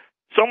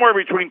somewhere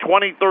between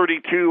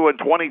 2032 and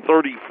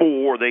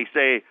 2034, they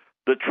say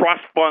the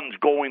trust fund's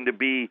going to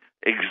be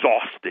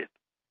exhausted,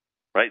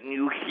 right? And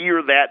you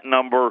hear that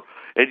number,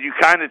 and you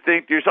kind of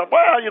think to yourself,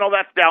 well,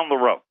 that's down the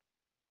road.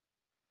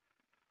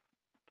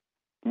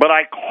 But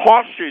I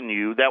caution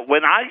you that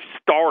when I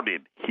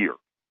started here,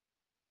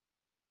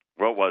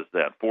 what was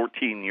that,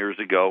 14 years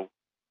ago,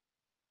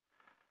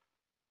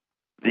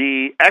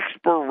 the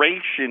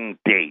expiration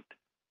date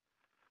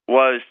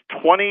was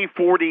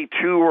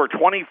 2042 or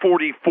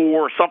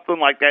 2044, something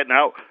like that.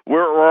 Now,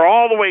 we're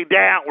all the way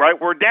down, right?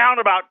 We're down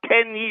about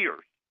 10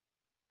 years.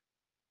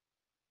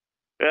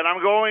 And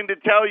I'm going to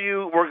tell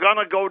you, we're going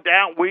to go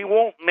down. We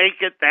won't make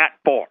it that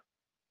far.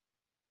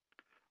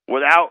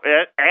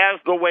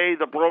 As the way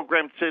the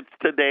program sits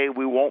today,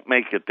 we won't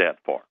make it that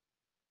far.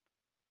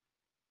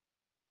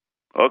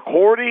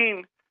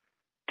 According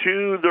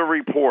to the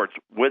reports,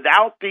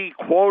 without the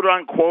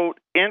quote-unquote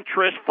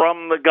interest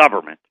from the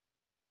government,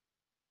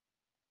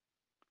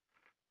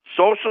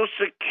 Social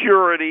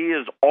Security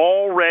is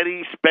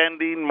already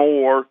spending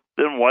more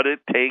than what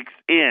it takes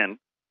in,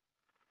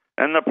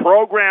 and the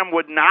program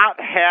would not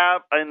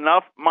have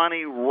enough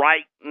money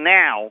right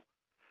now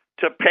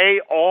to pay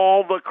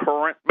all the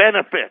current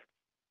benefits,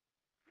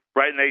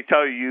 right? And they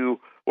tell you,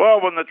 well,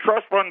 when the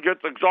trust fund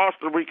gets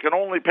exhausted, we can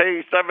only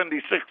pay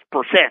 76%.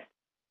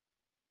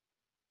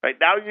 Right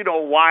now, you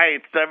know why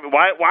it's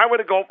why would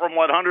it go from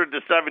 100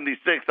 to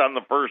 76 on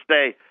the first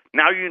day?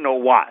 Now you know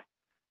why.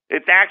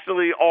 It's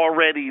actually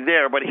already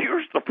there. But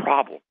here's the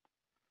problem: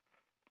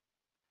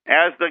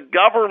 as the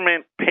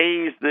government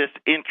pays this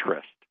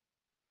interest,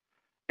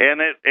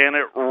 and it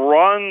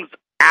runs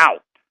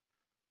out.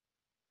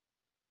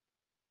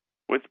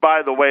 Which,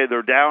 by the way,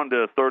 they're down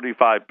to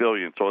 $35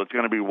 billion, so it's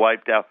going to be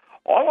wiped out.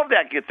 All of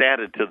that gets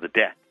added to the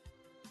debt,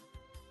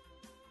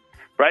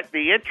 right?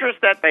 The interest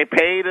that they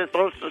pay to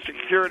Social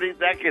Security,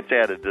 that gets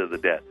added to the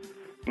debt.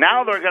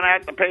 Now they're going to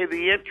have to pay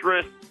the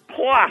interest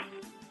plus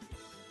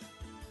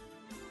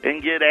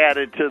and get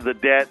added to the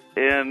debt.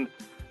 And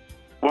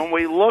when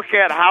we look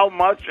at how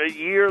much a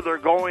year they're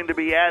going to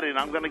be adding,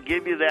 I'm going to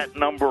give you that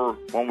number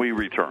when we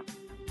return.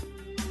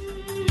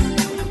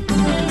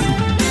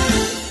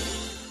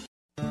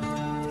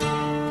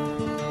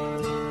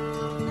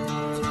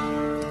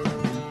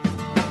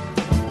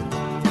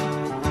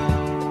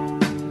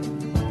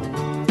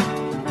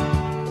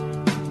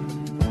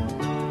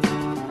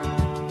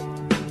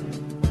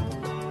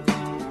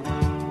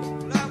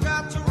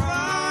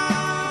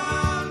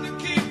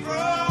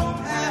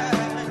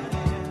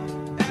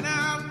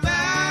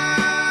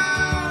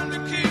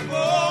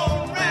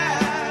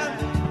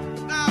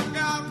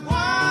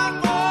 One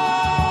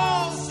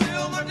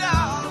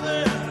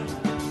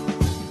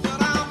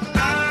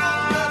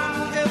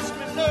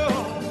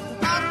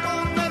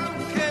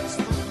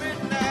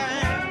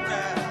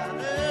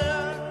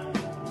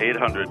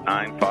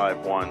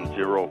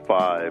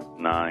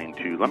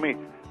 800-951-0592. Let me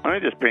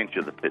just paint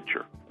you the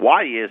picture.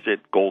 Why is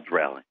it gold's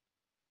rallying?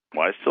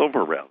 Why is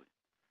silver rallying?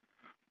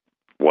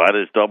 Why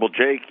does Double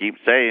J keep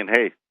saying,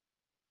 hey,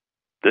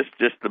 this is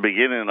just the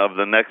beginning of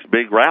the next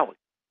big rally?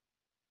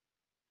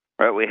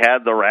 Right? We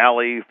had the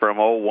rally from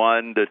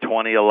 2001 to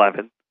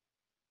 2011.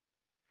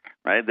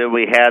 Right? Then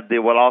we had the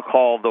what I'll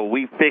call the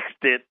we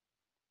fixed it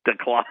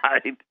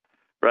decline,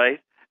 right?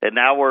 And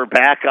now we're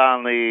back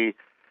on the,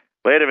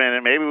 wait a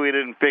minute, maybe we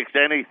didn't fix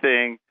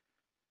anything,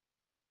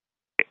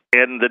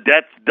 and the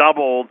debt's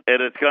doubled,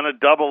 and it's going to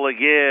double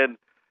again,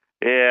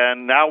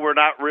 and now we're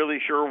not really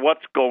sure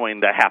what's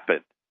going to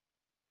happen,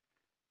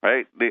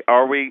 right?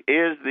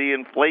 Is the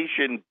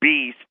inflation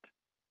beast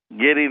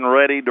getting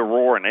ready to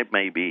roar? And it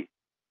may be,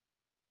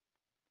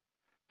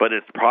 but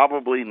it's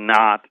probably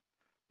not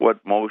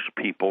what most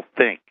people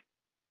think.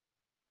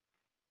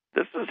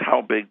 This is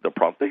how big the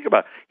problem. Think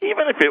about it.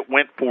 Even if it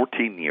went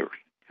 14 years,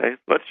 okay?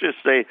 Let's just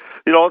say,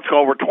 let's go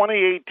over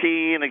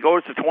 2018, it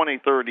goes to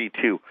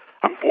 2032.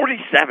 I'm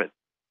 47.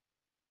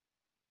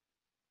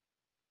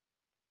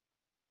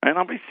 And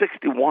I'll be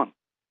 61.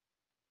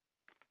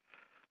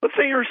 Let's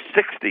say you're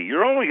 60.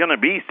 You're only going to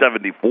be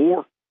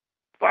 74.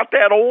 It's not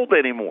that old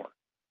anymore.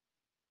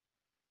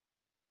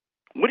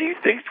 What do you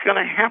think's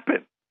going to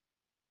happen?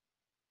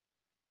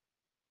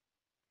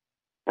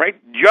 Right?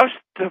 Just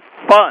to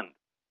fund.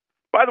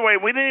 By the way,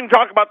 we didn't even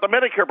talk about the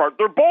Medicare part.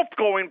 They're both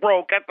going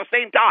broke at the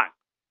same time.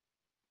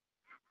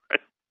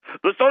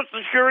 The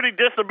Social Security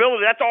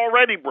disability, that's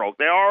already broke.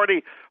 They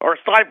already are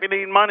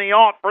siphoning money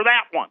off for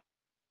that one.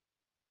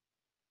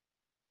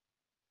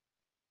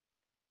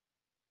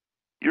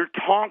 You're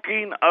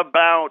talking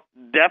about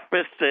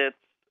deficits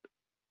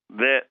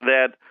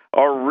that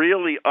are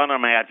really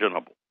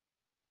unimaginable.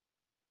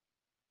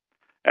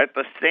 At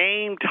the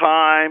same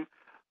time,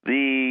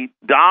 the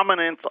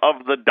dominance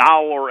of the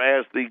dollar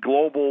as the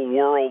global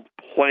world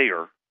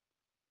player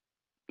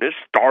is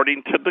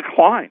starting to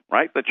decline,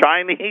 right? The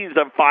Chinese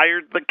have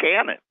fired the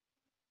cannon.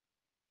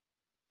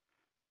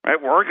 Right?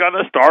 We're going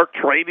to start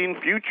trading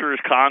futures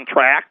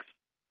contracts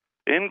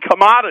in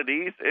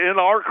commodities in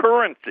our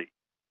currency,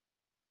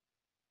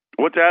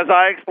 which, as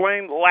I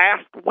explained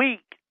last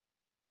week,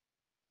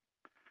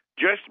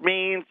 just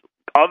means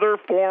other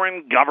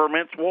foreign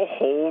governments will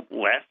hold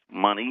less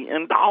money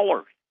in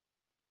dollars.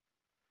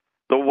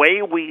 The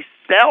way we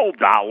sell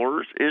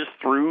dollars is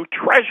through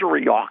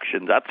treasury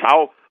auctions. That's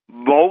how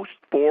most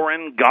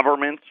foreign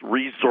governments'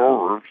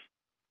 reserves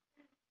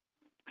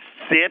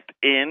sit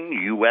in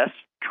U.S.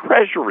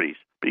 treasuries,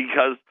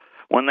 because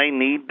when they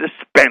need to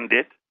spend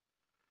it,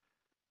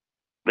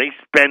 they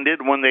spend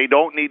it. When they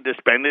don't need to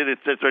spend it, it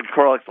sits there and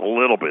collects a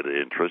little bit of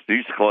interest. It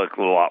used to collect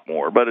a lot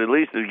more, but at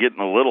least it's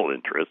getting a little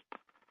interest.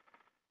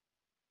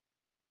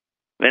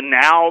 And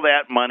now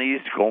that money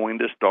is going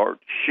to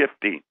start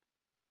shifting.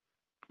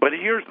 But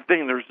here's the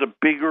thing, there's a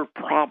bigger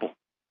problem.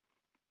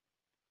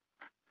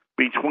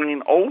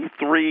 Between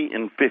 03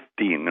 and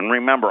 15, and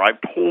remember,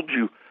 I've told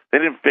you they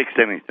didn't fix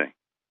anything.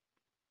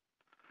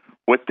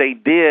 What they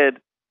did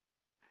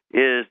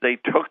is they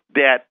took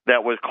debt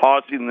that was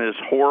causing this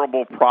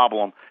horrible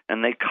problem,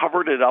 and they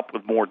covered it up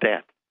with more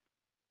debt.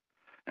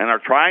 And are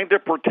trying to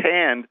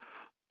pretend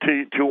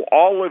to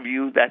all of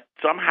you that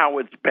somehow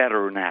it's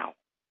better now.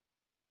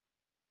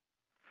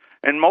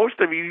 And most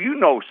of you, you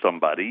know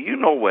somebody, you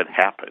know what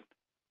happened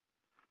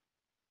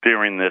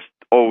during this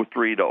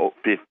 03 to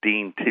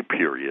 15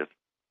 period.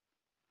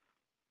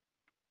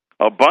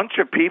 A bunch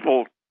of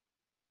people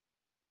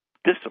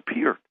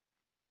disappeared.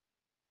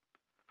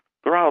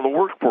 They're out of the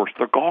workforce.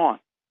 They're gone.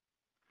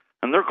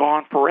 And they're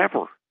gone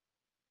forever.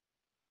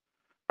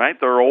 Right?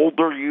 They're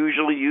older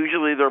usually.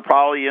 Usually they're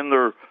probably in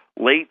their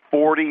late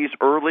 40s,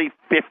 early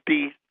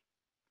 50s.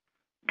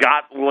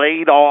 Got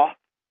laid off.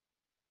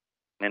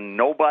 And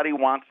nobody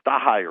wants to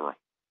hire them.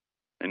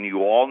 And you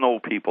all know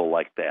people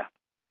like that.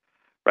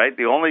 Right?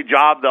 The only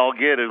job they'll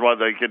get is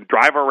whether they can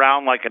drive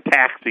around like a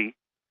taxi,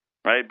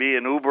 right? Be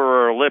an Uber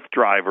or a Lyft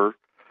driver,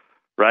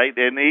 right?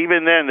 And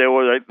even then,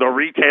 the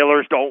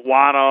retailers don't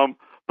want them.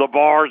 The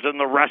bars and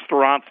the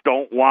restaurants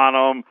don't want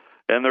them.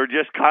 And they're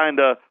just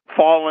kind of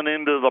falling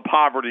into the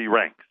poverty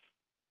ranks.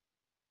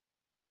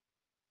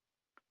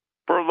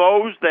 For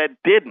those that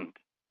didn't,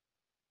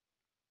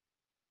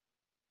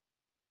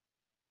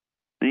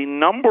 the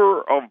number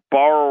of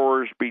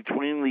borrowers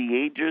between the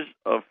ages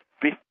of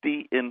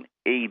 50 and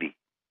 80,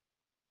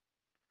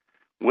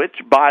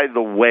 which, by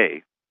the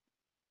way,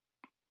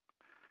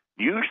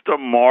 used to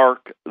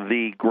mark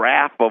the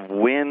graph of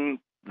when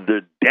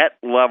the debt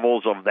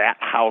levels of that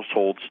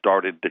household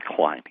started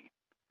declining.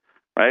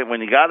 Right? When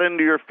you got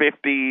into your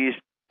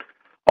 50s,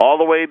 all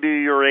the way to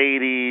your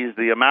 80s,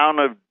 the amount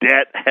of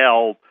debt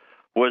held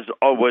was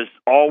always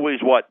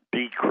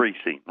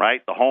decreasing,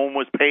 right? The home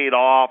was paid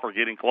off or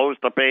getting close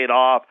to paid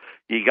off.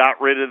 You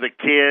got rid of the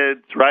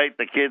kids, right?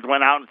 The kids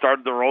went out and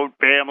started their own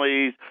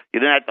families. You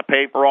didn't have to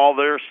pay for all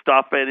their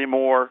stuff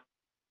anymore.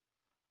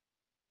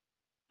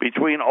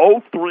 Between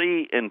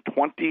 03 and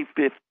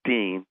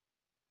 2015,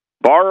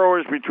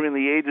 Borrowers between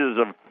the ages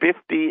of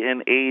 50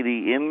 and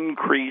 80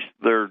 increased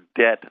their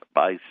debt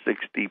by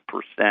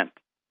 60%.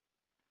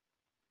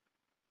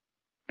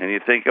 And you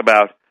think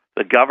about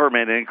the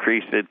government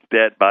increased its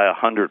debt by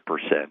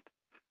 100%.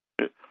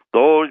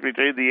 Those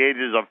between the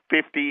ages of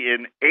 50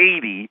 and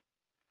 80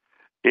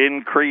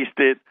 increased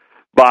it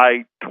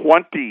by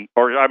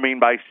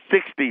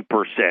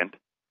 60%.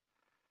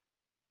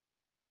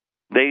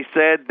 They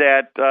said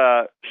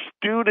that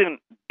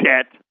student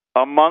debt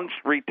amongst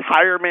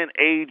retirement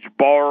age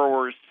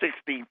borrowers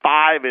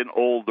 65 and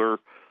older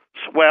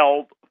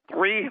swelled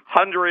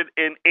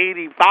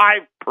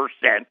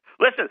 385%.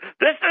 Listen,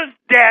 this is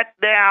debt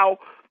now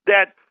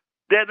that,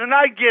 and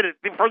I get it.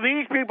 For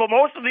these people,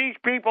 most of these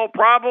people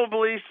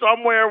probably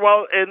somewhere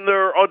in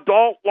their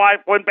adult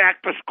life went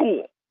back to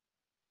school.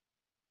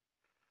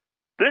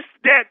 This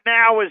debt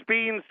now is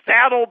being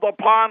saddled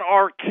upon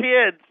our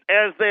kids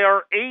as they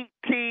are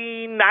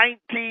 18,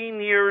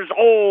 19 years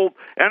old,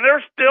 and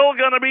they're still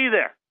going to be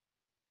there.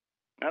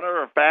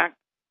 Matter of fact,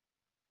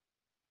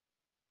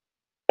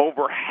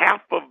 over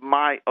half of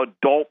my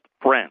adult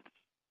friends,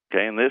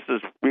 okay, and this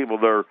is people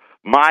that are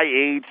my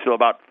age, so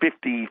about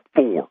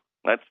 54.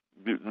 That's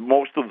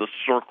most of the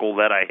circle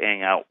that I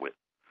hang out with.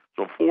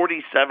 So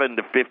 47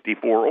 to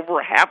 54, over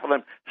half of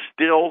them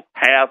still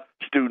have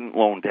student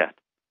loan debt.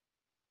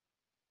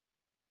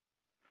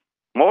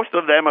 Most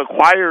of them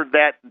acquired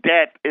that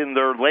debt in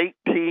their late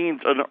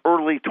teens and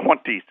early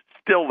 20s,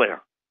 still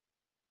there.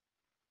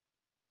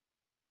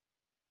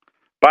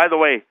 By the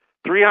way,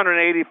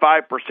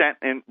 385%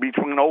 in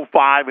between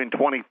 2005 and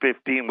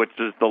 2015, which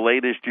is the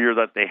latest year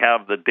that they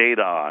have the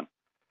data on.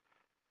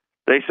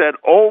 They said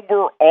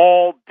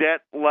overall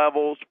debt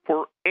levels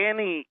for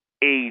any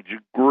age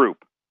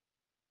group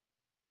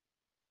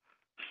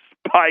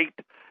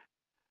spiked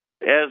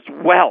as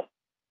well.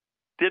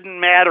 Didn't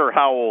matter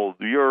how old.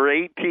 You're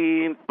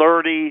 18,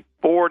 30,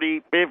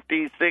 40,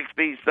 50,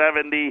 60,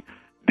 70.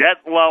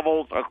 Debt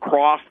levels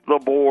across the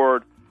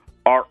board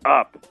are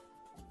up.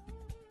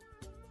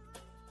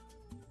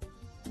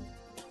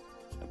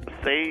 At the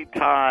same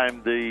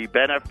time, the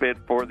benefit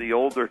for the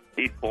older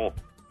people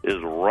is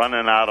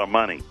running out of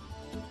money.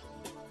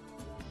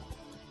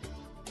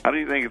 How do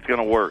you think it's going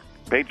to work?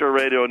 Patriot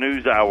Radio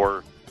News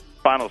Hour,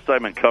 final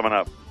segment coming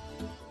up.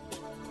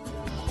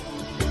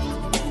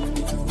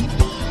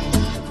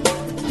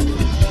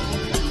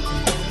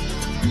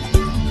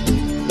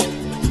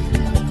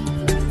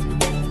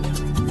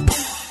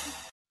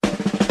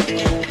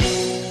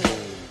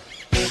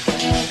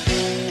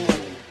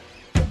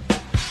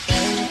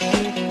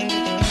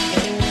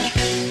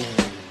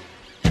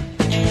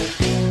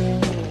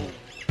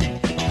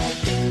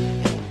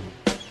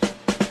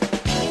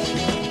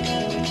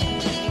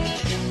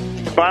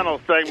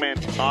 Final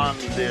segment on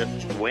this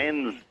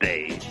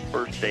Wednesday,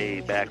 first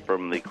day back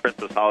from the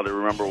Christmas holiday.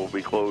 Remember, we'll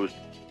be closed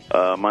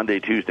Monday,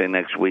 Tuesday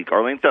next week.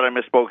 Arlene said I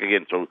misspoke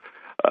again. So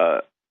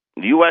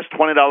U.S.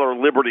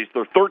 $20 Liberties,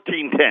 they're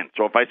 $13.10.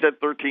 So if I said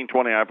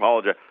 $13.20, I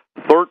apologize.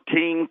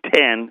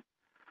 $13.10.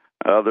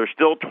 There's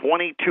still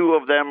 22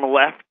 of them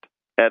left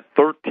at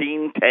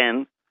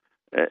 $13.10.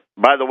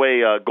 By the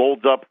way,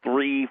 gold's up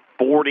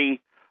 $3.40,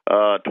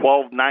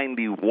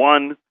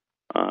 $12.91.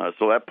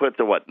 So that puts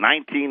it,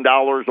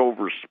 $19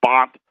 over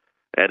spot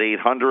at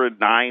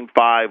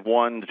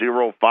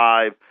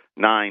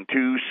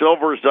 800-951-0592.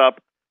 Silver's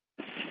up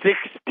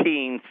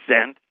 16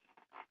 cents,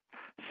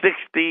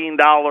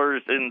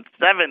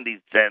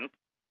 $16.70.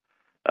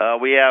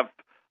 We have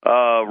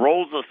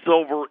rolls of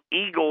silver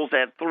Eagles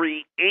at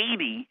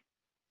 $3.80.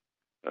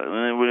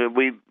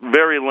 We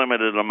very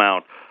limited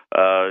amount.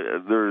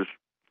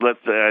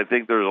 I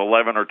think there's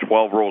 11 or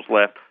 12 rolls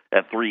left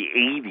at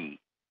 $3.80.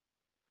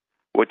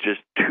 Which is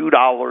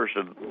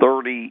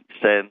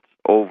 $2.30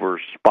 over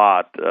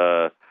spot.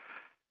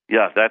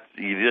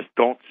 You just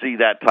don't see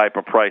that type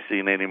of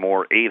pricing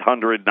anymore.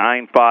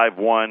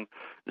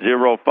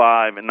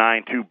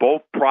 800-951-0592.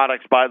 Both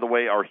products, by the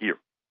way, are here.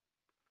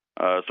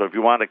 So if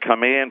you want to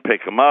come in,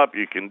 pick them up,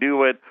 you can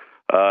do it.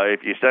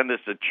 If you send us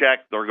a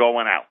check, they're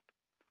going out.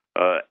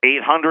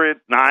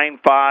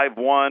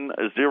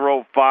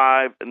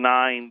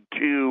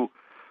 800-951-0592.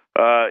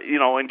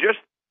 And just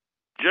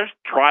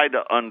try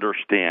to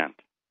understand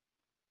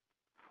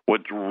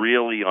what's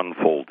really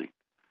unfolding.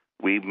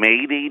 We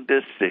made a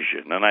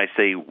decision, and I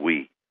say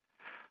we.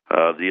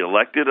 The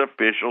elected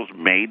officials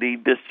made a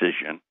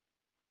decision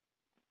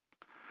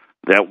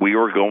that we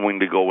are going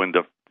to go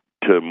into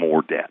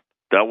more debt.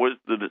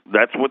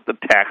 That's what the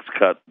tax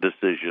cut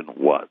decision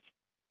was.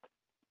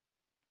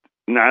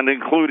 Not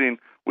including,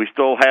 we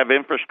still have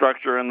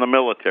infrastructure in the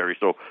military,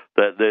 so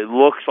that it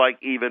looks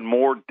like even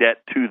more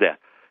debt to that.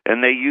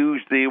 And they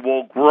use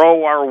we'll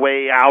grow our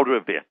way out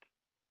of it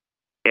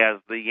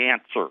as the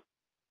answer.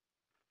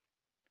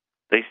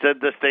 They said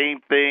the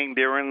same thing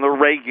during the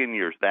Reagan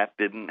years. That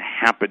didn't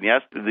happen.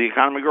 Yes, did the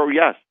economy grow?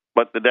 Yes,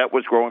 but the debt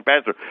was growing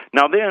faster.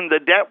 Now then, the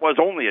debt was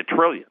only $1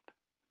 trillion.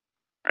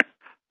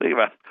 Think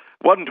about it.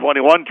 It wasn't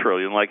 $21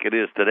 trillion like it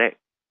is today.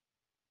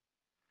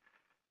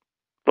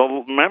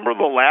 So remember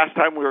the last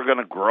time we were going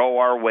to grow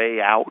our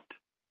way out?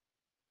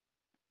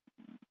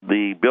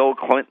 the Bill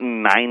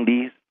Clinton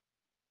 90s,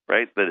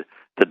 right? The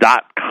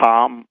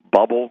dot-com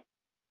bubble.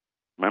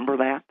 Remember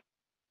that?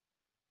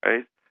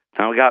 Right?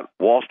 Now we got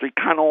Wall Street,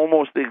 kind of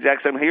almost the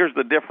exact same. Here's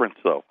the difference,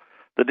 though.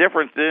 The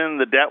difference in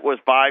the debt was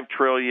 $5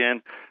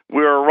 trillion.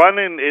 We were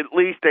running at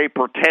least a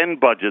pretend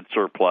budget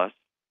surplus,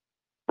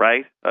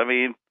 right? I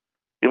mean,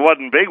 it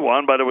wasn't a big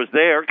one, but it was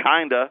there,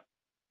 kind of.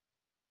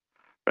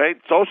 Right?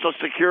 Social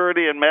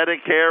Security and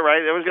Medicare,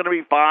 right? It was going to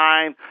be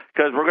fine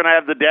because we're going to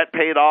have the debt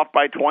paid off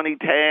by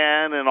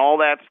 2010 and all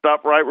that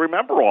stuff, right?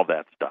 Remember all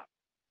that stuff.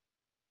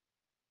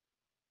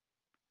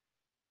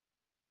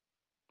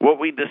 What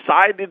we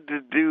decided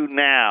to do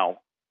now,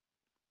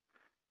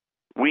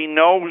 we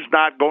know is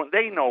not going.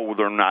 They know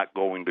they're not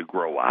going to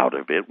grow out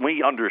of it.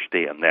 We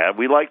understand that.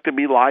 We like to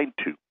be lied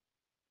to.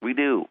 We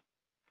do.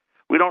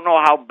 We don't know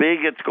how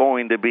big it's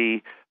going to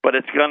be, but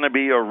it's going to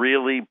be a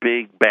really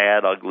big,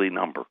 bad, ugly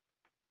number.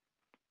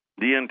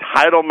 The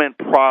entitlement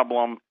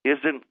problem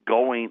isn't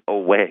going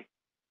away.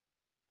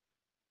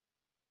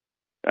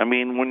 I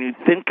mean, when you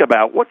think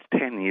about what's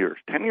 10 years?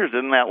 10 years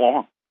isn't that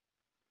long.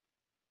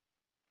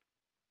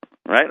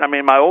 Right? I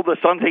mean, my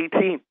oldest son's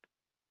 18.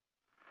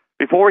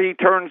 Before he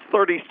turns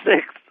 36,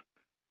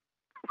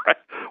 right,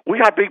 we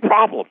got big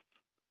problems.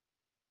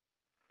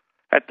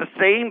 At the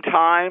same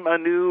time, the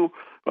new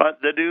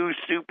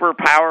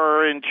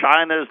superpower in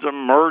China is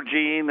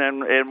emerging,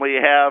 and we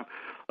have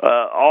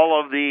all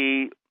of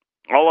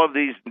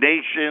these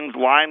nations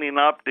lining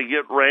up to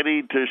get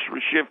ready to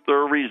shift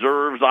their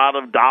reserves out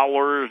of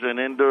dollars and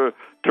into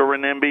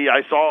renminbi.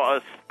 I saw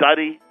a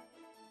study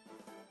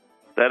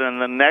that in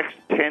the next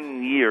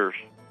 10 years,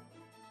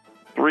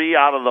 3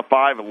 out of the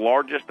 5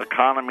 largest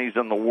economies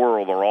in the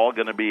world are all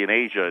going to be in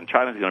Asia, and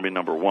China's going to be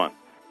number 1.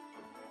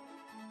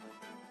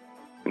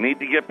 You need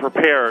to get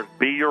prepared.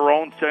 Be your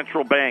own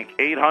central bank.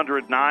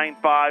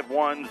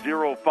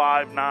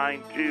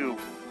 800-951-0592.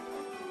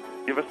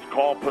 Give us a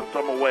call. Put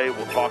some away.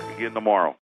 We'll talk again tomorrow.